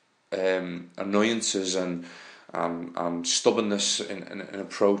of annoyances and stubbornness in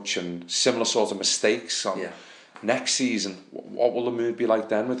approach and similar sort of mistakes on next season, what will the mood be like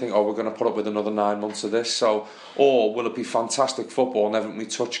then? We think, we're going to put up with another 9 months of this, so, or will it be fantastic football and everything we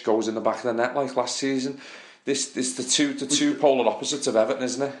touch goes in the back of the net like last season? This the two polar opposites of Everton,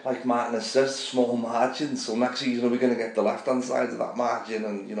 isn't it? Like Martin says, small margins. So next season, are we going to get the left hand side of that margin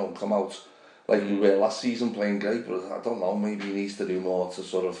and, you know, come out like we were last season playing great? But I don't know. Maybe he needs to do more to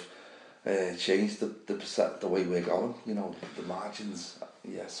sort of change the way we're going. You know, the margins,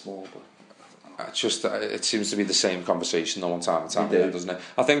 small, but. It seems to be the same conversation all time and time again, doesn't it?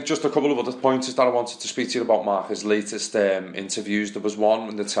 I think just a couple of other points that I wanted to speak to you about, Mark, his latest interviews. There was one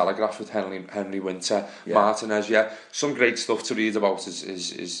in the Telegraph with Henry Winter, Martinez. Some great stuff to read about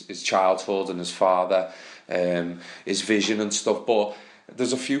his childhood and his father, his vision and stuff. But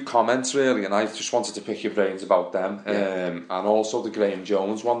there's a few comments really, and I just wanted to pick your brains about them. And also the Graham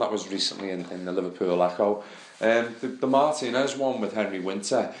Jones one that was recently in the Liverpool Echo. The Martinez one with Henry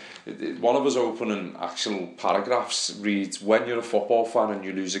Winter, one of his opening actual paragraphs reads, when you're a football fan and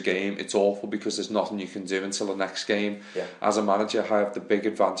you lose a game, it's awful because there's nothing you can do until the next game. As a manager, I have the big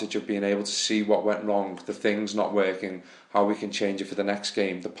advantage of being able to see what went wrong, the things not working, how we can change it for the next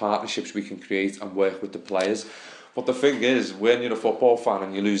game, the partnerships we can create and work with the players. But the thing is, when you're a football fan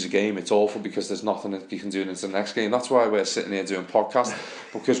and you lose a game, it's awful because there's nothing that you can do into the next game. That's why we're sitting here doing podcasts,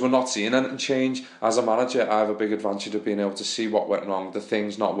 because we're not seeing anything change. As a manager, I have a big advantage of being able to see what went wrong, the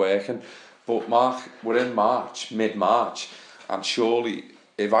things not working. But Mark, we're in March, mid-March, and surely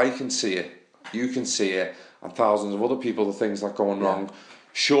if I can see it, you can see it, and thousands of other people, the things that are going wrong,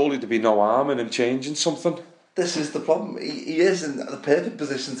 surely there'd be no harm in him changing something. This is the problem. He is in the perfect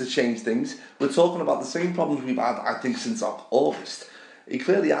position to change things. We're talking about the same problems we've had, I think, since August. He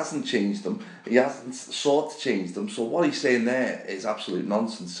clearly hasn't changed them. He hasn't sought to change them. So what he's saying there is absolute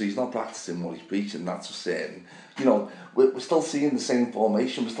nonsense. So he's not practicing what he's preaching, that's for certain. You know, we're still seeing the same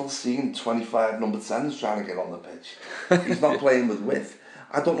formation. We're still seeing 25 number 10s trying to get on the pitch. He's not playing with width.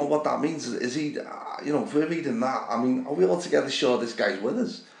 I don't know what that means. Is he, if we're reading that, I mean, are we altogether sure this guy's with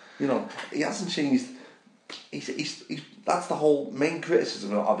us? You know, he hasn't changed. He's that's the whole main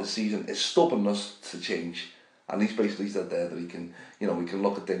criticism of his season, is stubbornness to change. And he's basically said there that he can, we can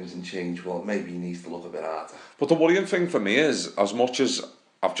look at things and change. Well, maybe he needs to look a bit harder. But the worrying thing for me is, as much as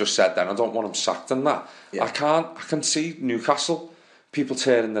I've just said then, I don't want him sacked in that. I can see Newcastle, people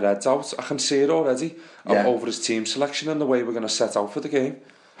tearing their heads out. I can see it already over his team selection and the way we're going to set out for the game.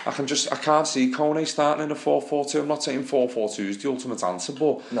 I can't see Kone starting in a 4-4-2. I'm not saying 4-4-2 is the ultimate answer,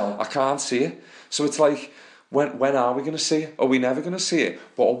 but I can't see it. So it's like, when are we going to see it? Are we never going to see it?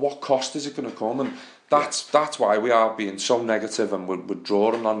 But at what cost is it going to come? And that's why we are being so negative and we're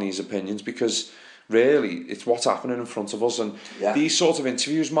drawing on these opinions, because really it's what's happening in front of us. And these sort of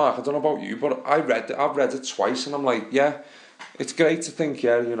interviews, Mark, I don't know about you, but I've read it twice, and I'm like, it's great to think,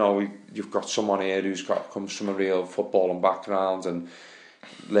 you've got someone here comes from a real footballing background and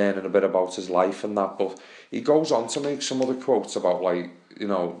learning a bit about his life and that, but he goes on to make some other quotes about, like,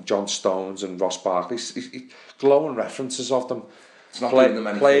 John Stones and Ross Barkley, glowing references of them.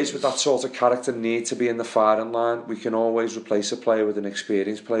 Players with that sort of character need to be in the firing line. We can always replace a player with an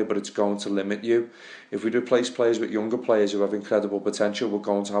experienced player, but it's going to limit you. If we replace players with younger players who have incredible potential, we're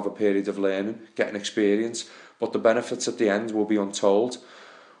going to have a period of learning, getting experience, but the benefits at the end will be untold.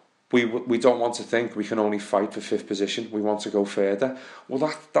 We don't want to think we can only fight for fifth position. We want to go further.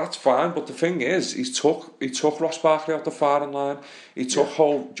 Well, that's fine. But the thing is, he took Ross Barkley out the firing line. He took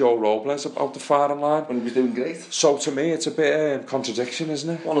Joe Robles out the firing line. When he was doing great. So to me, it's a bit contradiction, isn't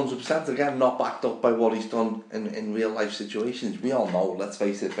it? 100%. Again, not backed up by what he's done in real life situations. We all know, let's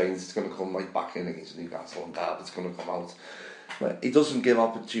face it, Baines is going to come right back in against Newcastle, and Darby's going to come out. But he doesn't give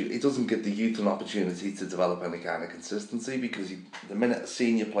the youth an opportunity to develop any kind of consistency, because the minute a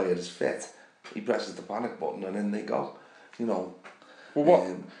senior player is fit, he presses the panic button and in they go. Well, what?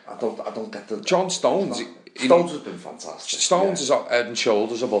 I don't get the. John Stones. Stones has been fantastic. Stones is head and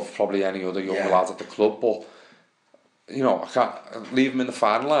shoulders above probably any other young lad at the club, but I can't leave him in the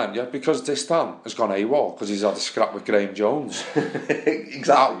firing line, because this time has gone AWOL because he's had a scrap with Graham Jones.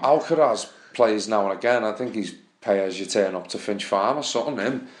 Exactly. Alcaraz plays now and again. I think he's pay as you turn up to Finch Farm or something.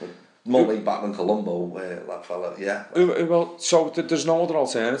 Him. Mully Batman Colombo, that fella, Well, so there's no other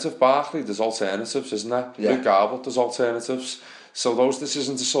alternative. Barkley, there's alternatives, isn't there? Luke Garbutt, there's alternatives. So those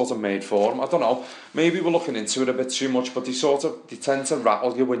decisions are sort of made for him. I don't know. Maybe we're looking into it a bit too much, but they tend to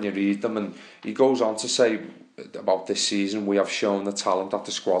rattle you when you read them. And he goes on to say about this season, we have shown the talent that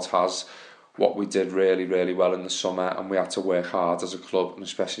the squad has. What we did really, really well in the summer, and we had to work hard as a club, and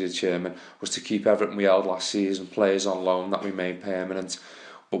especially the chairman, was to keep Everton we held last season, players on loan that we made permanent.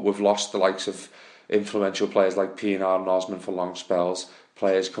 But we've lost the likes of influential players like Pienaar and Osman for long spells.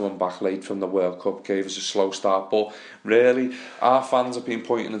 Players coming back late from the World Cup gave us a slow start. But really, our fans have been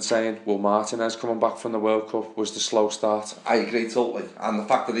pointing and saying, well, Martinez coming back from the World Cup was the slow start. I agree totally. And the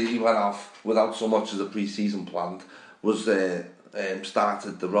fact that he went off without so much as a pre-season planned was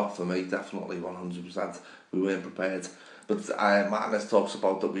started the rot for me, definitely, 100%. We weren't prepared. But Martinez talks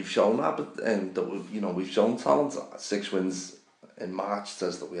about that we've shown that, but that we've shown talent. 6 wins in March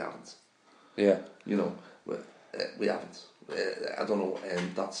says that we haven't. Yeah. You know, we haven't. I don't know,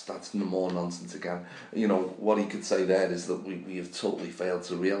 that's no more nonsense again. You know, what he could say there is that we have totally failed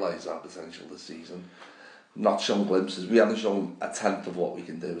to realise our potential this season. Not shown glimpses. We haven't shown a tenth of what we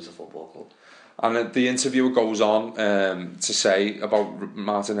can do as a football club. And the interviewer goes on to say about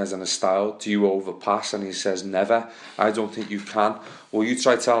Martinez and his style, do you overpass? And he says, never. I don't think you can. Well, you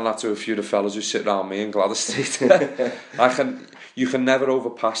try telling that to a few of the fellas who sit around me in Gladys Street. You can never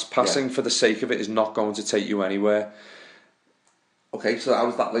overpass. Passing for the sake of it is not going to take you anywhere. Okay, so how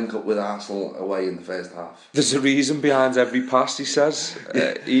was that link up with Arsenal away in the first half? There's a reason behind every pass, he says.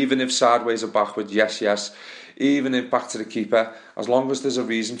 Even if sideways or backward, yes. Even if back to the keeper, as long as there's a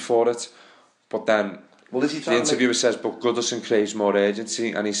reason for it. But then the interviewer says, but Goodison craves more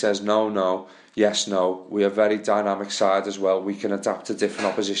agency, and he says, no, yes, no. We are a very dynamic side as well. We can adapt to different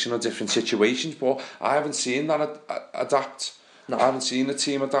opposition or different situations, but I haven't seen that adapt. No. I haven't seen the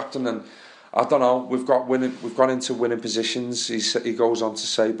team adapting, and I don't know. We've gone into winning positions. He goes on to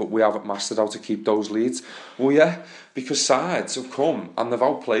say, but we haven't mastered how to keep those leads. Well, yeah, because sides have come and they've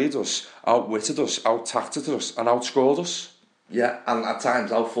outplayed us, outwitted us, out-tacted us, and outscored us. Yeah, and at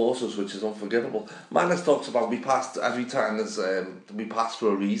times outforced us, which is unforgivable. Magnus talks about we passed every time. We pass for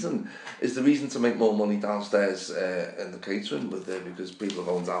a reason. Is the reason to make more money downstairs in the catering with because people are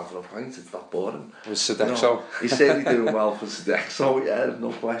going down for a pint? It's not boring. With Sodexo, you know, he's certainly doing well for Sodexo. Yeah,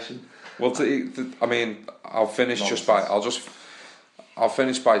 no question. Well, I mean, I'll finish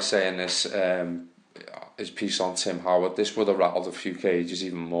by saying this. His piece on Tim Howard. This would have rattled a few cages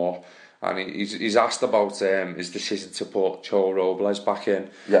even more. And he's asked about his decision to put Joel Robles back in.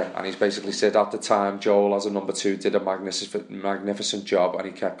 Yeah. And he's basically said at the time Joel as a number 2 did a magnificent job, and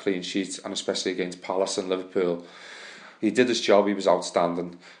he kept clean sheets, and especially against Palace and Liverpool. He did his job, he was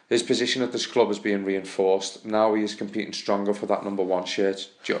outstanding. His position at this club is being reinforced. Now he is competing stronger for that number 1 shirt,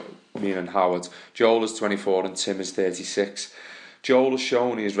 meaning Howard. Joel is 24 and Tim is 36. Joel has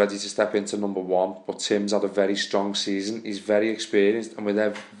shown he is ready to step into number 1, but Tim's had a very strong season. He's very experienced and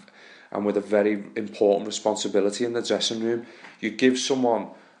with a very important responsibility in the dressing room. You give someone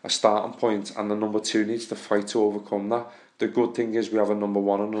a starting point and the number 2 needs to fight to overcome that. The good thing is we have a number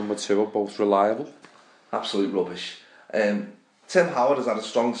 1 and number 2 are both reliable. Absolute rubbish. Tim Howard has had a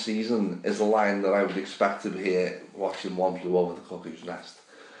strong season is a line that I would expect to hear watching One Flew Over the Cuckoo's Nest.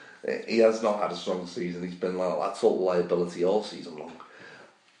 He has not had a strong season. He's been like that total liability all season long.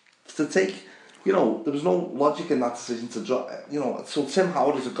 To take... You know, there was no logic in that decision to drop. You know, so Tim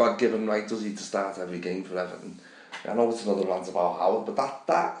Howard is a God-given right, does he, to start every game for Everton? I know it's another rant about Howard, but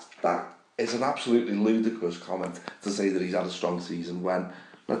that is an absolutely ludicrous comment to say that he's had a strong season when,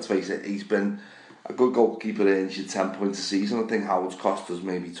 let's face it, he's been a good goalkeeper, earns you 10 points a season. I think Howard's cost us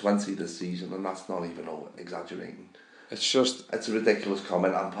maybe 20 this season, and that's not even exaggerating. It's a ridiculous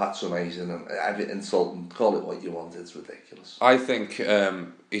comment and patronising and insulting. Call it what you want, it's ridiculous. I think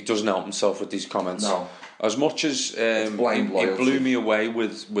he doesn't help himself with these comments. No. As much as he blew me away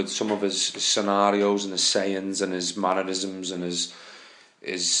with some of his scenarios and his sayings and his mannerisms and his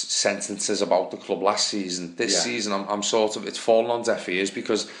sentences about the club last season. This season, I'm sort of, it's fallen on deaf ears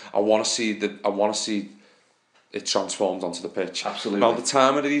because I want to see it transformed onto the pitch. Absolutely. Now, the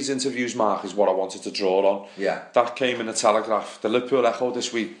time of these interviews, Mark, is what I wanted to draw on. Yeah. That came in the Telegraph. The Liverpool Echo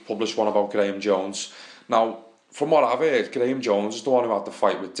this week published one about Graham Jones. Now, from what I've heard, Graham Jones is the one who had the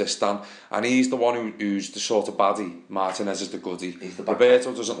fight with Distan, and he's the one who's the sort of baddie. Martinez is the goodie.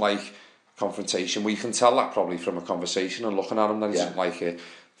 Roberto doesn't like confrontation. We can tell that probably from a conversation and looking at him that he doesn't like it.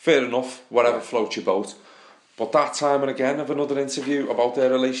 Fair enough, whatever floats your boat. But that time and again of another interview about their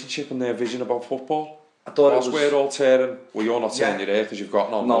relationship and their vision about football. I thought whilst we're all tearing, well, you're not tearing your hair because you've got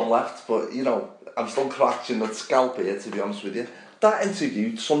none left, but you know, I'm still cracking that scalp here, to be honest with you. That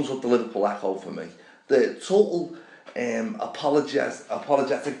interview sums up the Liverpool Echo for me. The total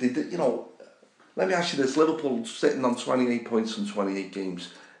apologetic. They did, you know. Let me ask you this: Liverpool sitting on 28 points from 28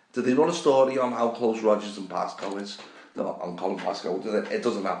 games. Did they run a story on how close Rodgers and Pascal is? No, on Colin Pascal. It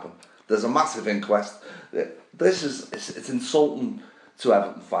doesn't happen. There's a massive inquest. It's insulting to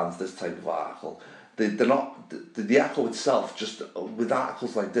Everton fans. This type of article. They're not the Echo itself. Just with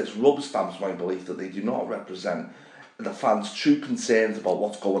articles like this, rubber stamps my belief that they do not represent the fans' true concerns about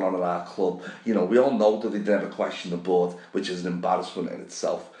what's going on in our club. You know, we all know that they never question the board, which is an embarrassment in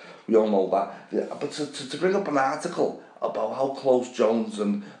itself. We all know that. But to bring up an article about how close Jones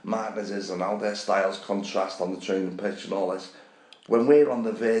and Martinez is and how their styles contrast on the training pitch and all this, when we're on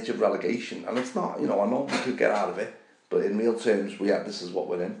the verge of relegation, and it's not, you know, I know we could get out of it, but in real terms, this is what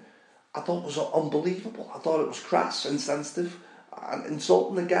we're in. I thought it was unbelievable. I thought it was crass, insensitive, and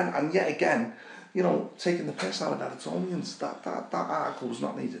insulting again, and yet again, you know, taking the piss out of Evertonians. That article was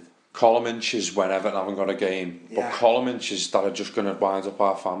not needed. column inches when Everton haven't got a game, but column inches that are just going to wind up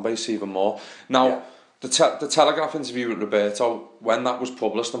our fan base even more. Now, the Telegraph interview with Roberto, when that was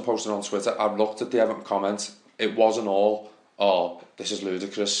published and posted on Twitter, I looked at the Everton comments. It wasn't all, oh, this is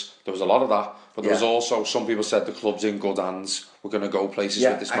ludicrous. There was a lot of that, but there was also, some people said the club's in good hands. We're going to go places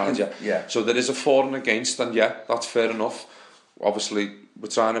with this manager. So there is a for and against, and that's fair enough. Obviously, we're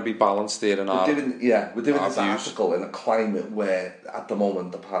trying to be balanced here in our we're doing this article in a climate where, at the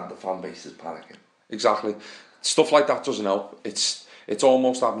moment, the fan base is panicking. Exactly. Stuff like that doesn't help. It's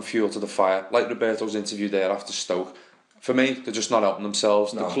almost adding fuel to the fire. Like Roberto's interview there after Stoke. For me, they're just not helping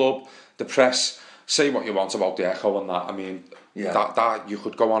themselves. No. The club, the press, say what you want about the Echo and that. I mean, that you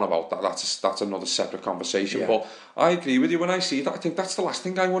could go on about that. That's another separate conversation. But I agree with you. When I see that, I think that's the last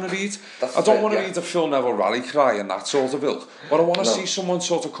thing I want to read. I don't want to read a Phil Neville rally cry and that sort of ilk. But I want to see someone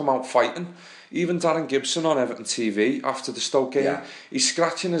sort of come out fighting. Even Darren Gibson on Everton TV after the Stoke game, he's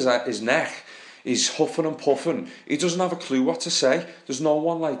scratching his neck. He's huffing and puffing. He doesn't have a clue what to say. There's no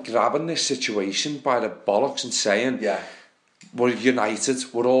one like grabbing this situation by the bollocks and saying, we're united.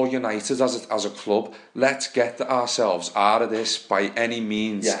 We're all united as a club. Let's get ourselves out of this by any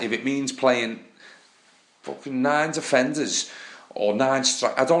means. If it means playing fucking 9 defenders or 9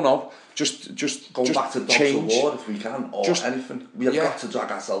 strikers, I don't know. Just go back to Dogs of War if we can, or anything. We have got to drag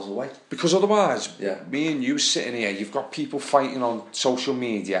ourselves away. Because otherwise, me and you sitting here, you've got people fighting on social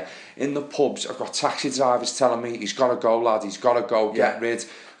media, in the pubs. I've got taxi drivers telling me, he's got to go, lad, he's got to go, get rid,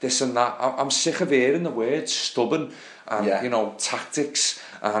 this and that. I'm sick of hearing the words stubborn and, tactics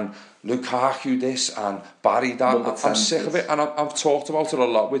and Lukaku this and Barry that. I'm sick of it, and I've talked about it a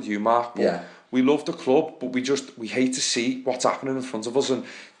lot with you, Mark. We love the club, but we hate to see what's happening in front of us, and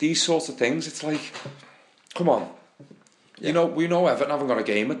these sorts of things. It's like, come on, we know Everton haven't got a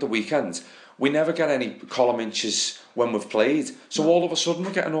game at the weekend. We never get any column inches when we've played, so all of a sudden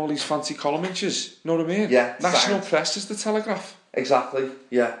we're getting all these fancy column inches. You know what I mean? National press is the Telegraph. Exactly.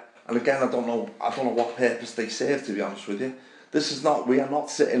 Yeah, and again, I don't know what purpose they serve. To be honest with you, we are not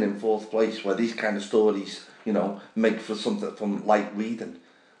sitting in 4th place where these kind of stories, make for something from light reading.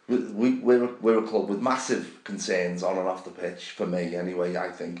 We're a club with massive concerns on and off the pitch, for me anyway, I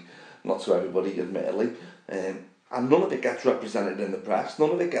think. Not to everybody, admittedly. And none of it gets represented in the press. None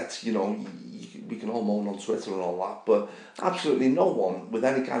of it gets, we can all moan on Twitter and all that, but absolutely no one with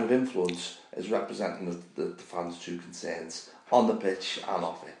any kind of influence is representing the fans' true concerns on the pitch and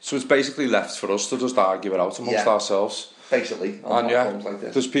off it. So it's basically left for us to just argue it out amongst ourselves. Basically, on platforms like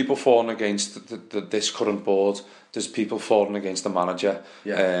this. There's people falling against this current board. There's people falling against the manager.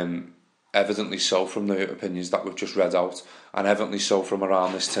 Evidently so from the opinions that we've just read out, and evidently so from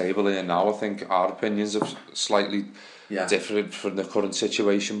around this table here now. I think our opinions are slightly different from the current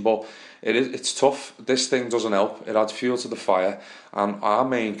situation, but it's tough. This thing doesn't help. It adds fuel to the fire, and our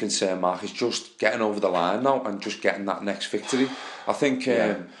main concern, Mark, is just getting over the line now and just getting that next victory. I think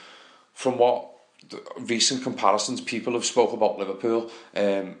from what recent comparisons people have spoke about Liverpool,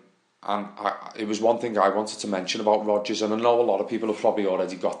 and it was one thing I wanted to mention about Rodgers, and I know a lot of people have probably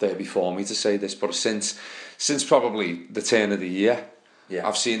already got there before me to say this, but since probably the turn of the year,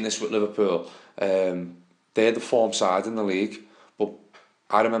 I've seen this with Liverpool. They're the form side in the league, but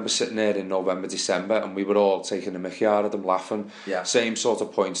I remember sitting there in November, December, and we were all taking the mickey out of them, laughing. Same sort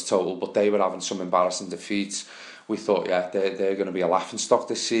of points total, but they were having some embarrassing defeats. We thought, they're going to be a laughingstock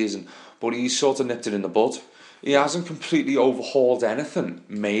this season, but he's sort of nipped it in the bud. He hasn't completely overhauled anything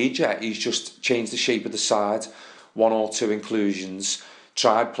major. He's just changed the shape of the side, 1 or 2 inclusions,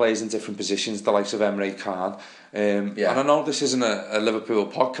 tried players in different positions, the likes of Emre Can. And I know this isn't a Liverpool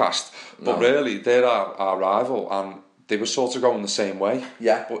podcast, but really they're our rival, and they were sort of going the same way.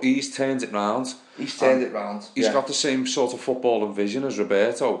 But he's turned it round. He's got the same sort of footballing vision as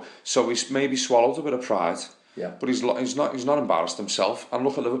Roberto, so he's maybe swallowed a bit of pride. But he's not embarrassed himself. And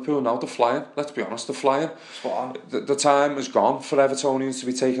look at Liverpool now, they're flying. Let's be honest, they're flying. Spot on. The time is gone for Evertonians to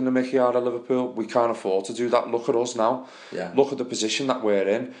be taking the mickey out of Liverpool. We can't afford to do that. Look at us now. Look at the position that we're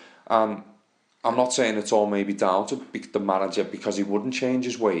in. I'm not saying it's all maybe down to the manager, because he wouldn't change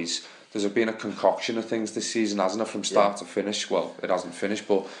his ways. There's been a concoction of things this season, hasn't it, from start to finish? Well, it hasn't finished,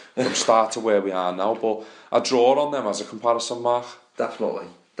 but from start to where we are now. But I draw on them as a comparison, Mark. Definitely.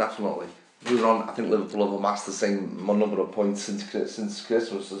 We were on, I think Liverpool have amassed the same number of points since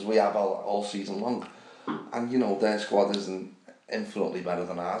Christmas as we have all season long. And, their squad isn't infinitely better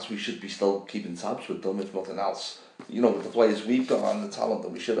than ours. We should be still keeping tabs with them, if nothing else. With the players we've got and the talent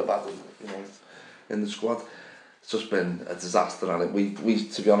that we should have had, in the squad. It's just been a disaster, and we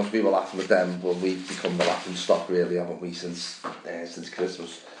to be honest, we were laughing with them, but we've become the laughing stock, really, haven't we, since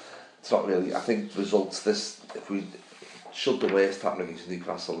Christmas. It's not really, I think, results, should the worst happen against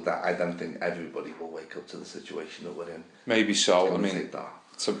Newcastle, that I don't think everybody will wake up to the situation that we're in. Maybe so. I mean,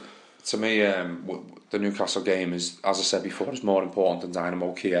 to me, the Newcastle game is, as I said before, is more important than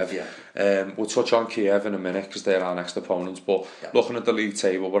Dynamo Kiev. Yeah. We'll touch on Kiev in a minute because they're our next opponents. But looking at the league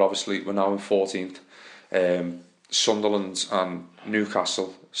table, we're now in 14th. Sunderland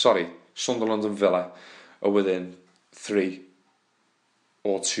and Villa are within 3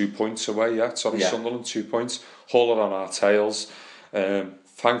 or 2 points away. Sunderland 2 points. Hull are on our tails.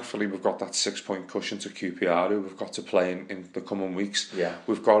 Thankfully, we've got that 6 point cushion to QPR, who we've got to play in the coming weeks. Yeah.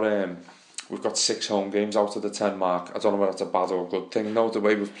 We've got 6 home games out of the 10 mark. I don't know whether that's a bad or a good thing, though, the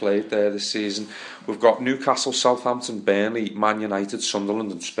way we've played there this season. We've got Newcastle, Southampton, Burnley, Man United,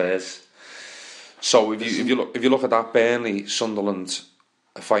 Sunderland and Spurs. So if you look at that, Burnley, Sunderland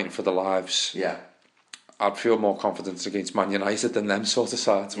are fighting for their lives. Yeah. I'd feel more confidence against Man United than them sort of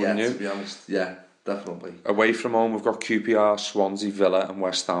sides, wouldn't you? Yeah, to be honest, yeah, definitely. Away from home, we've got QPR, Swansea, Villa and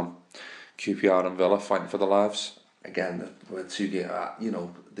West Ham. QPR and Villa fighting for their lives. Again, we're 2 games,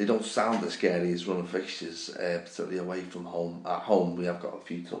 they don't sound as scary as running fixtures, particularly away from home. At home, we have got a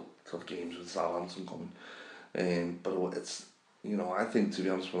few tough games with Southampton coming. But it's, I think, to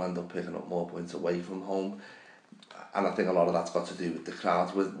be honest, we'll end up picking up more points away from home. And I think a lot of that's got to do with the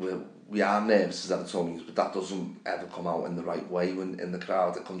crowd. We are nervous as Evertonians, but that doesn't ever come out in the right way. When in the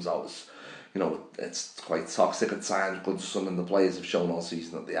crowd, it comes out as, it's quite toxic at times. Goodson and the players have shown all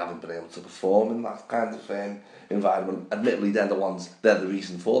season that they haven't been able to perform in that kind of environment. Admittedly, they're the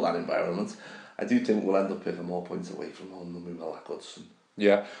reason for that environment. I do think we'll end up picking more points away from home than we will at Goodson.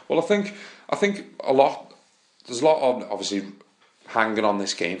 Yeah, well, I think there's a lot of, obviously, hanging on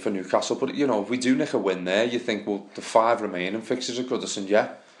this game for Newcastle, but if we do nick a win there, you think, well, the 5 remaining fixtures at Goodison,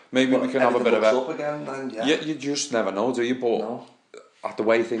 maybe we can have a bit of up again, then, you just never know, do you? But at the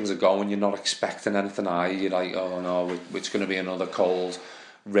way things are going, you're not expecting anything, are you? You're like, oh no, it's going to be another cold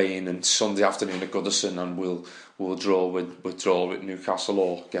rain and Sunday afternoon at Goodison, and we'll draw with Newcastle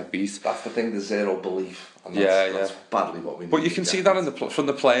or get beat. That's the thing, the zero belief. And that's badly what we need. But you can see that from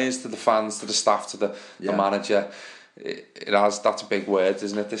the players to the fans to the staff to the manager. That's a big word,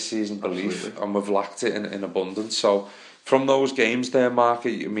 isn't it, this season, belief. Absolutely. And we've lacked it in abundance. So from those games there, Mark,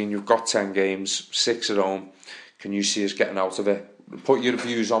 I mean, you've got 10 games, 6 at home. Can you see us getting out of it? Put your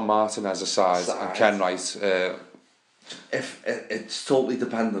views on Martinez aside and Ken Wright. If it's totally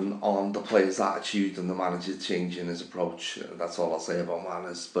dependent on the player's attitude and the manager changing his approach. That's all I'll say about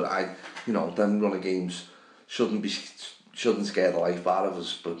Martinez. But them running games shouldn't scare the life out of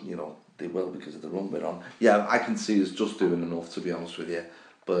us, but they will because of the run we're on. Yeah, I can see us just doing enough, to be honest with you,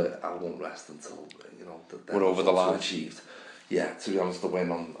 but I won't rest until we're over the line. Achieved. Yeah, to be honest, the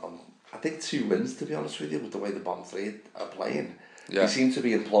win on I think 2 wins, to be honest with you, with the way the bottom 3 are playing. Yeah. They seem to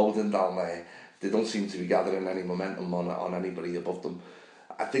be imploding down there. They don't seem to be gathering any momentum on anybody above them.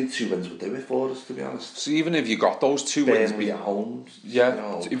 I think 2 wins would do it for us, to be honest. So even if you got those 2 wins at home,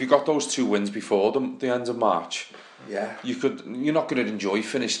 if you got those 2 wins before the end of March, yeah, you're not going to enjoy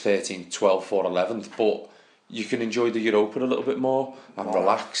finish 13th, 12th or 11th, but you can enjoy the Europa a little bit more and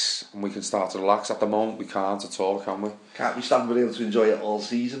relax, and we can start to relax. At the moment we can't at all, can we? We haven't been able to enjoy it all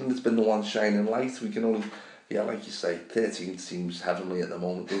season. It's been the one shining light. We can only, like you say, 13th seems heavenly at the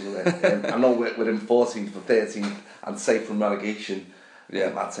moment, doesn't it? I know we're in 14th for 13th and safe from relegation.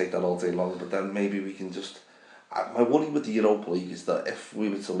 I'd take that all day long, but then maybe we can just... My worry with the Europa League is that if we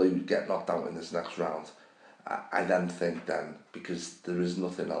were to get knocked out in this next round, I then think because there is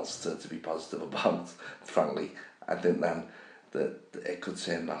nothing else to be positive about, frankly, I think then that it could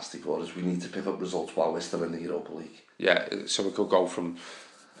turn nasty for us. We need to pick up results while we're still in the Europa League. Yeah, so we could go from...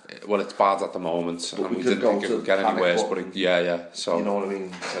 Well, it's bad at the moment, but and we didn't think it would get any worse, but so... You know what I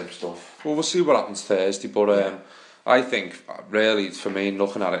mean, type stuff. Well, we'll see what happens Thursday, but I think, really, for me,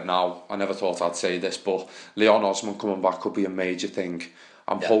 looking at it now, I never thought I'd say this, but Leon Osman coming back could be a major thing.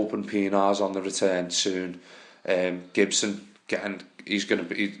 I'm hoping Pinar's on the return soon. Gibson he's going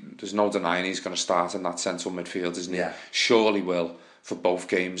to be. There's no denying he's going to start in that central midfield, isn't he? Yeah. Surely will for both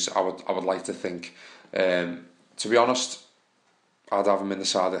games. I would like to think. To be honest, I'd have him in the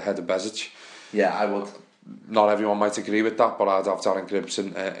side ahead of Bezic. Yeah, I would. Not everyone might agree with that, but I'd have Darren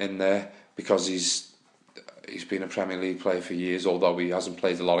Gibson in there because he's been a Premier League player for years, although he hasn't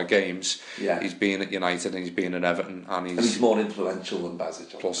played a lot of games. Yeah. He's been at United and he's been at Everton, and he's more influential than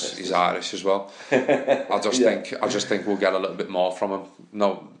Bezic. Plus, he's Irish as well. I just think we'll get a little bit more from him.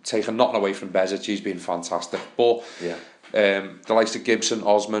 No, taking nothing away from Bezic, he's been fantastic. But the likes of Gibson,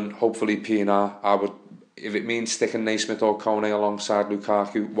 Osman, hopefully Pienaar, I would. If it means sticking Naismith or Kone alongside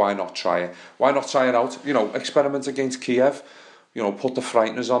Lukaku, why not try it? Why not try it out? Experiment against Kiev. put the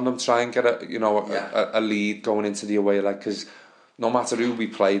frighteners on them, try and get a lead going into the away leg, because no matter who we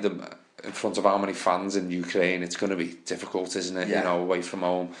play them in front of how many fans in Ukraine, it's going to be difficult, isn't it? Yeah. Away from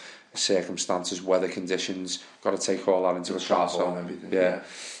home, circumstances, weather conditions, got to take all that into account. So, and everything. Yeah.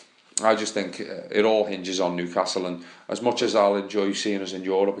 I just think it all hinges on Newcastle, and as much as I'll enjoy seeing us in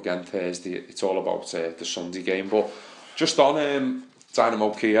Europe again Thursday, it's all about the Sunday game. But just on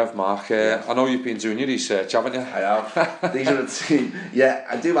Dynamo Kiev, Mark, I know you've been doing your research, haven't you? I have. These are the team. Yeah,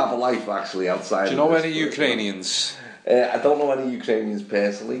 I do have a life actually outside. Do you know any Ukrainians? I don't know any Ukrainians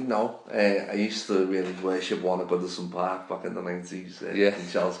personally, no. I used to really worship one at Goodison Park back in the 90s in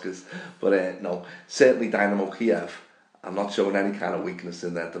Chelskis. But no, certainly Dynamo Kiev. I'm not showing any kind of weakness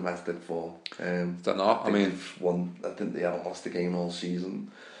in their domestic form. They're not. I think they haven't lost a game all season,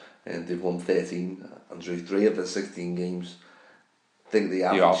 and they've won 13 and drew 3 of their 16 games. I think they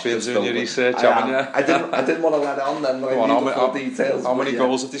have. You have been doing your research, haven't you? I didn't want to let it on then. Details. How many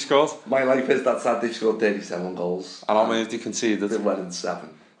goals have they scored? My life is that they've scored 37 goals. And how many have they conceded? They've won in 7.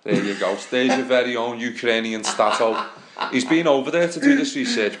 There you go. There's your very own Ukrainian Stato. He's been over there to do this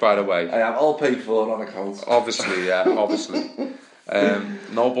research, by the way. I have all paid for on account. Obviously.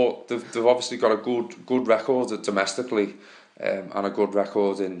 No, but they've obviously got a good record domestically, and a good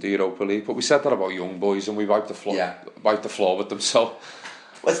record in the Europa League. But we said that about young boys, and we wiped the floor with them. So,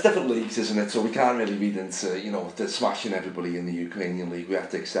 well, it's different leagues, isn't it? So we can't really read into they're smashing everybody in the Ukrainian league. We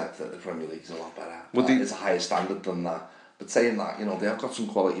have to accept that the Premier League's a lot better. It's a higher standard than that. But saying that, they have got some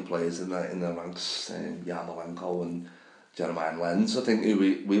quality players in their ranks. Yarmolenko and Jeremiah Lenz, I think, who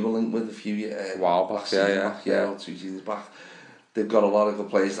we were linked with a few while back, or 2 seasons back. They've got a lot of good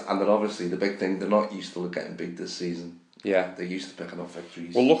players, and they're obviously the big thing. They're not used to getting big this season. Yeah, they're used to picking up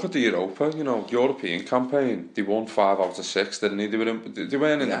victories. Well, look at the Europa, European campaign. They won 5 out of 6, didn't they? They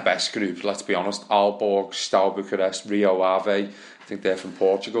weren't in the best group. Let's be honest. Aalborg, Steaua Bucharest, Rio Ave. I think they're from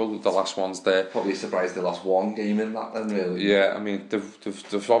Portugal. The last ones there. Probably surprised they lost 1 game in that then, really. Yeah, I mean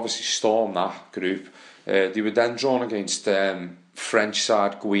they've obviously stormed that group. They were then drawn against French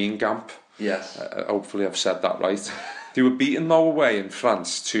side Guingamp. Yes. Hopefully I've said that right. They were beaten though away in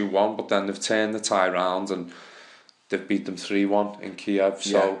France 2-1, but then they've turned the tie round and they've beat them 3-1 in Kiev.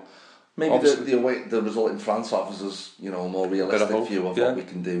 So maybe the result in France offers us, a more realistic view of what we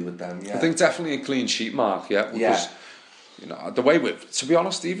can do with them. Yeah. I think definitely a clean sheet, Mark. Because the way to be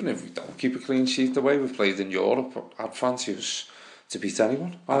honest, even if we don't keep a clean sheet, the way we've played in Europe, I'd fancy us to beat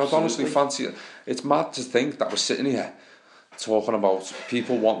anyone. I would honestly fancy it. It's mad to think that we're sitting here talking about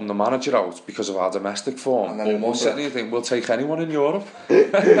people wanting the manager out because of our domestic form. And we're sitting here thinking we'll take anyone in Europe.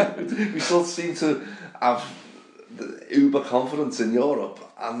 We still seem to have the uber confidence in Europe,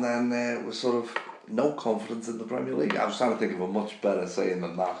 and then we're sort of no confidence in the Premier League. I was trying to think of a much better saying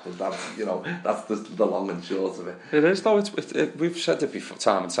than that, but that's the long and short of it. It is though. We've said it before,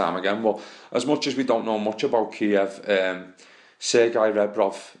 time and time again. But as much as we don't know much about Kiev, Sergei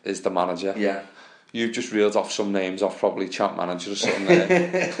Rebrov is the manager. Yeah. You've just reeled off some names off probably champ manager or something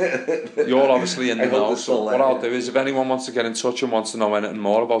there. You're obviously in the know. So what I'll do is, if anyone wants to get in touch and wants to know anything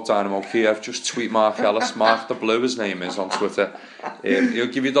more about Dynamo Kiev, just tweet Mark Ellis. Mark the Blue, his name is on Twitter. He'll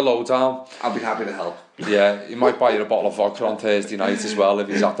give you the lowdown. I'll be happy to help. Yeah, he might buy you a bottle of vodka on Thursday night as well if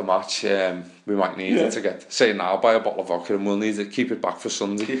he's at the match. We might need it to get. Say now, buy a bottle of vodka and we'll need it. Keep it back for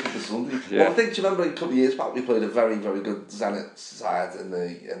Sunday. Keep it for Sunday. Yeah. Well, I think, do you remember a couple of years back we played a very, very good Zenit side in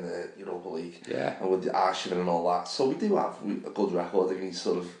the Europa League. Yeah. And with the Arshavin and all that. So we do have a good record against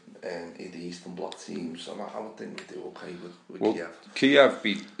sort of the Eastern Bloc teams. So I would think we do okay with Kiev. Kiev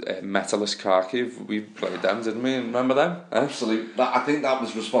beat Metalist Kharkiv. We played them, didn't we? Remember them? Absolutely. I think that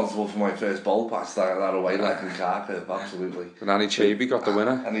was responsible for my first ball pass that away like in Kharkiv. Absolutely. And Anichebe got the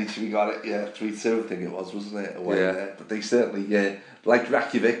winner. Anichebe got it. Yeah, 3-2 I think it was, wasn't it? Away there. But they certainly, like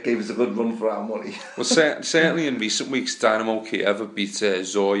Reykjavik, gave us a good run for our money. Well, certainly in recent weeks, Dynamo Kiev have beat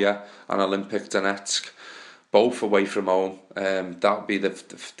Zoya and Olympic Donetsk, both away from home. That would be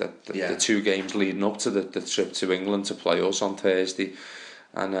the 2 games leading up to the trip to England to play us on Thursday.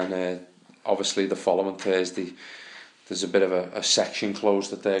 And then obviously the following Thursday there's a bit of a section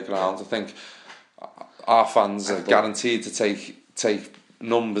closed at their ground. I think our fans are guaranteed to take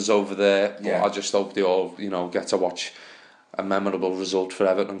numbers over there, but I just hope they all get to watch a memorable result for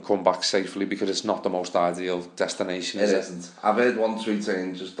Everton, come back safely, because it's not the most ideal destination. It isn't. I've heard one tweet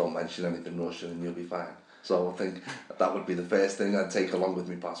saying just don't mention anything Russian and you'll be fine. So I think that would be the first thing I'd take along with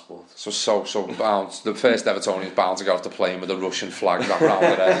my passport. So bound. The first Evertonian is bound to go off the plane with a Russian flag wrapped around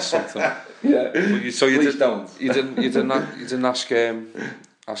their head or something. Yeah. So Please don't. You didn't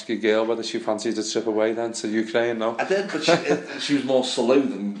ask your girl whether she fancied a trip away then to Ukraine, no? I did, but she was more slow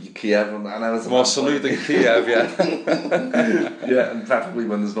than you Kiev, and I was more salute than Kiev, yeah. Yeah, and preferably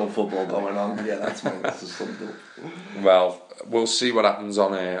when there's no football going on. Yeah, that's something. Well, we'll see what happens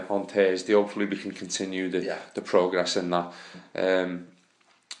on Thursday. Hopefully we can continue the progress in that.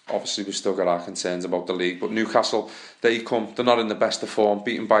 Obviously we've still got our concerns about the league, but Newcastle, they're not in the best of form,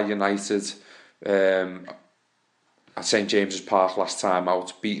 beaten by United at St James's Park last time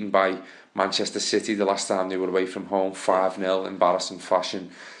out, beaten by Manchester City the last time they were away from home, 5-0, embarrassing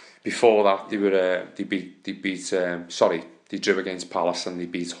fashion. Before that they drew against Palace and they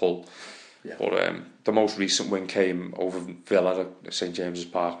beat Hull. Yeah. But the most recent win came over Villa at St James's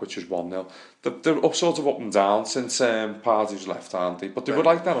Park, which was 1-0. They're sort of up and down since Pardew's left, aren't they? But they were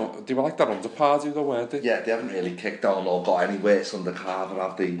like that. They were like that under Pardew, though, weren't they? Yeah, they haven't really kicked on or got any worse under Carver,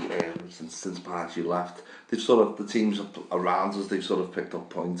 have they? Since Pardew left, they've sort of, the teams around us, they've sort of picked up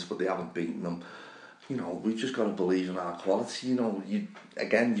points, but they haven't beaten them. You know, we've just got to believe in our quality. You know, you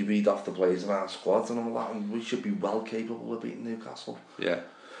read off the players in our squads and all that, and we should be well capable of beating Newcastle. Yeah.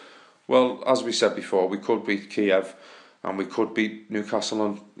 Well, as we said before, we could beat Kiev and we could beat Newcastle,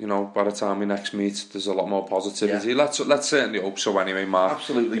 and you know, by the time we next meet, there's a lot more positivity. Yeah. Let's certainly hope so. Anyway, Mark.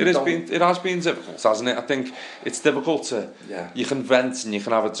 Absolutely. It has been difficult, hasn't it? I think it's difficult to. Yeah. You can vent and you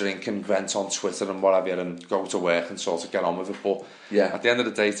can have a drink and vent on Twitter and whatever, and go to work and sort of get on with it. But at the end of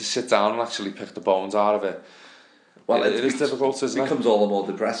the day, to sit down and actually pick the bones out of it. Well, it is difficult, isn't it? It becomes all the more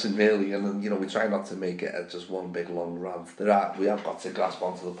depressing, really, and you know, we try not to make it just one big long rant. We have got to grasp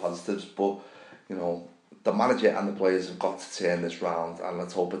onto the positives, but you know, the manager and the players have got to turn this round, and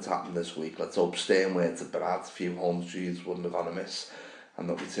let's hope it's happened this week. Let's hope staying where to Brad, a few home streets wouldn't have gone amiss, and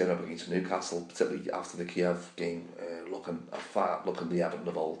that we turn up against Newcastle, particularly after the Kiev game, looking the Everton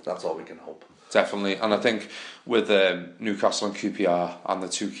of old. That's all we can hope. Definitely, and I think with Newcastle and QPR and the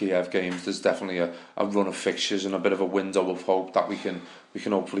two Kiev games, there's definitely a run of fixtures and a bit of a window of hope that we can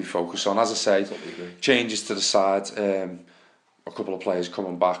hopefully focus on. As I say, changes to the side, a couple of players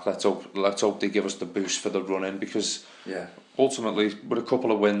coming back. Let's hope they give us the boost for the run in, because ultimately, with a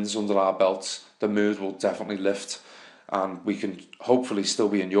couple of wins under our belts, the mood will definitely lift, and we can hopefully still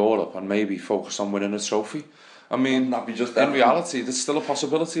be in Europe and maybe focus on winning a trophy. I mean, that be just in reality, there's still a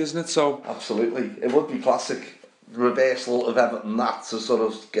possibility, isn't it? So absolutely, it would be classic reversal of Everton that to sort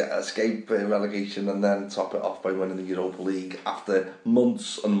of escape relegation and then top it off by winning the Europa League after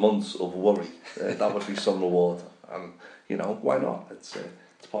months and months of worry. That would be some reward, and you know, why not? It's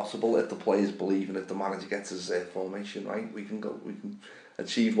possible if the players believe, and if the manager gets his formation right, we can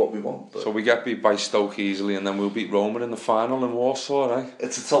achieve what we want. But so we get beat by Stoke easily, and then we'll beat Roma in the final in Warsaw, right?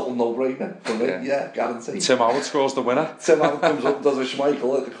 It's a total no-brainer for me, yeah, guaranteed. Tim Howard scores the winner. Tim Howard comes up, does a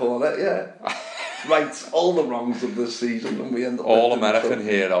Schmeichel at the corner, yeah. Rights all the wrongs of this season, and we end up... All-American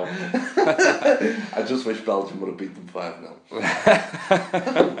hero. I just wish Belgium would have beat them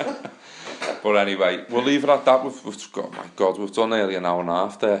 5-0. But anyway, we'll leave it at that. We've done nearly an hour and a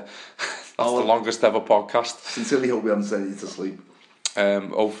half there. That's the longest ever podcast. Sincerely hope we haven't sent you to sleep.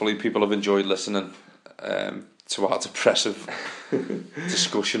 Hopefully people have enjoyed listening to our depressive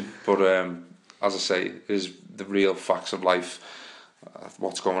discussion, but as I say, it is the real facts of life,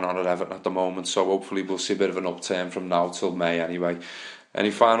 what's going on at Everton at the moment. So hopefully we'll see a bit of an upturn from now till May anyway. Any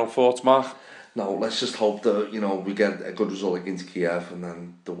final thoughts, Mark? No, let's just hope that, you know, we get a good result against Kiev, and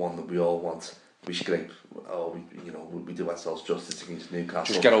then the one that we all want, we scrape, or we do ourselves justice against Newcastle.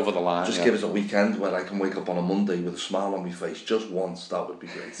 Just get over the line. Just give us a weekend where I can wake up on a Monday with a smile on my face, just once. That would be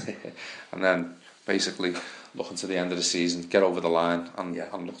great. And then basically looking to the end of the season, get over the line and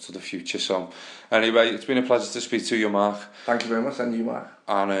look to the future. So anyway, it's been a pleasure to speak to you, Mark. Thank you very much, and you, Mark.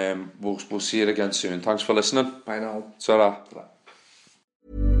 And we'll see you again soon. Thanks for listening. Bye now. Ta-ra.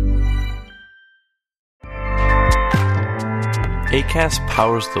 Acast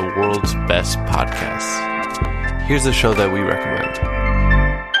powers the world's best podcasts. Here's a show that we recommend.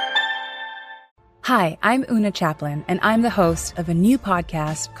 Hi, I'm Una Chaplin, and I'm the host of a new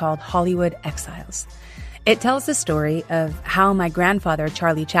podcast called Hollywood Exiles. It tells the story of how my grandfather,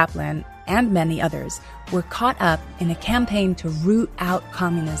 Charlie Chaplin, and many others were caught up in a campaign to root out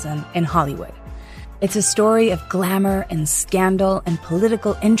communism in Hollywood. It's a story of glamour and scandal and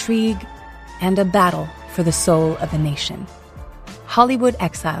political intrigue and a battle for the soul of a nation. Hollywood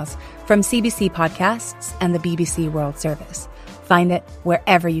Exiles from CBC Podcasts and the BBC World Service. Find it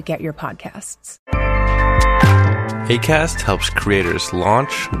wherever you get your podcasts. Acast helps creators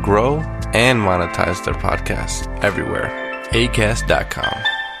launch, grow, and monetize their podcasts everywhere. Acast.com.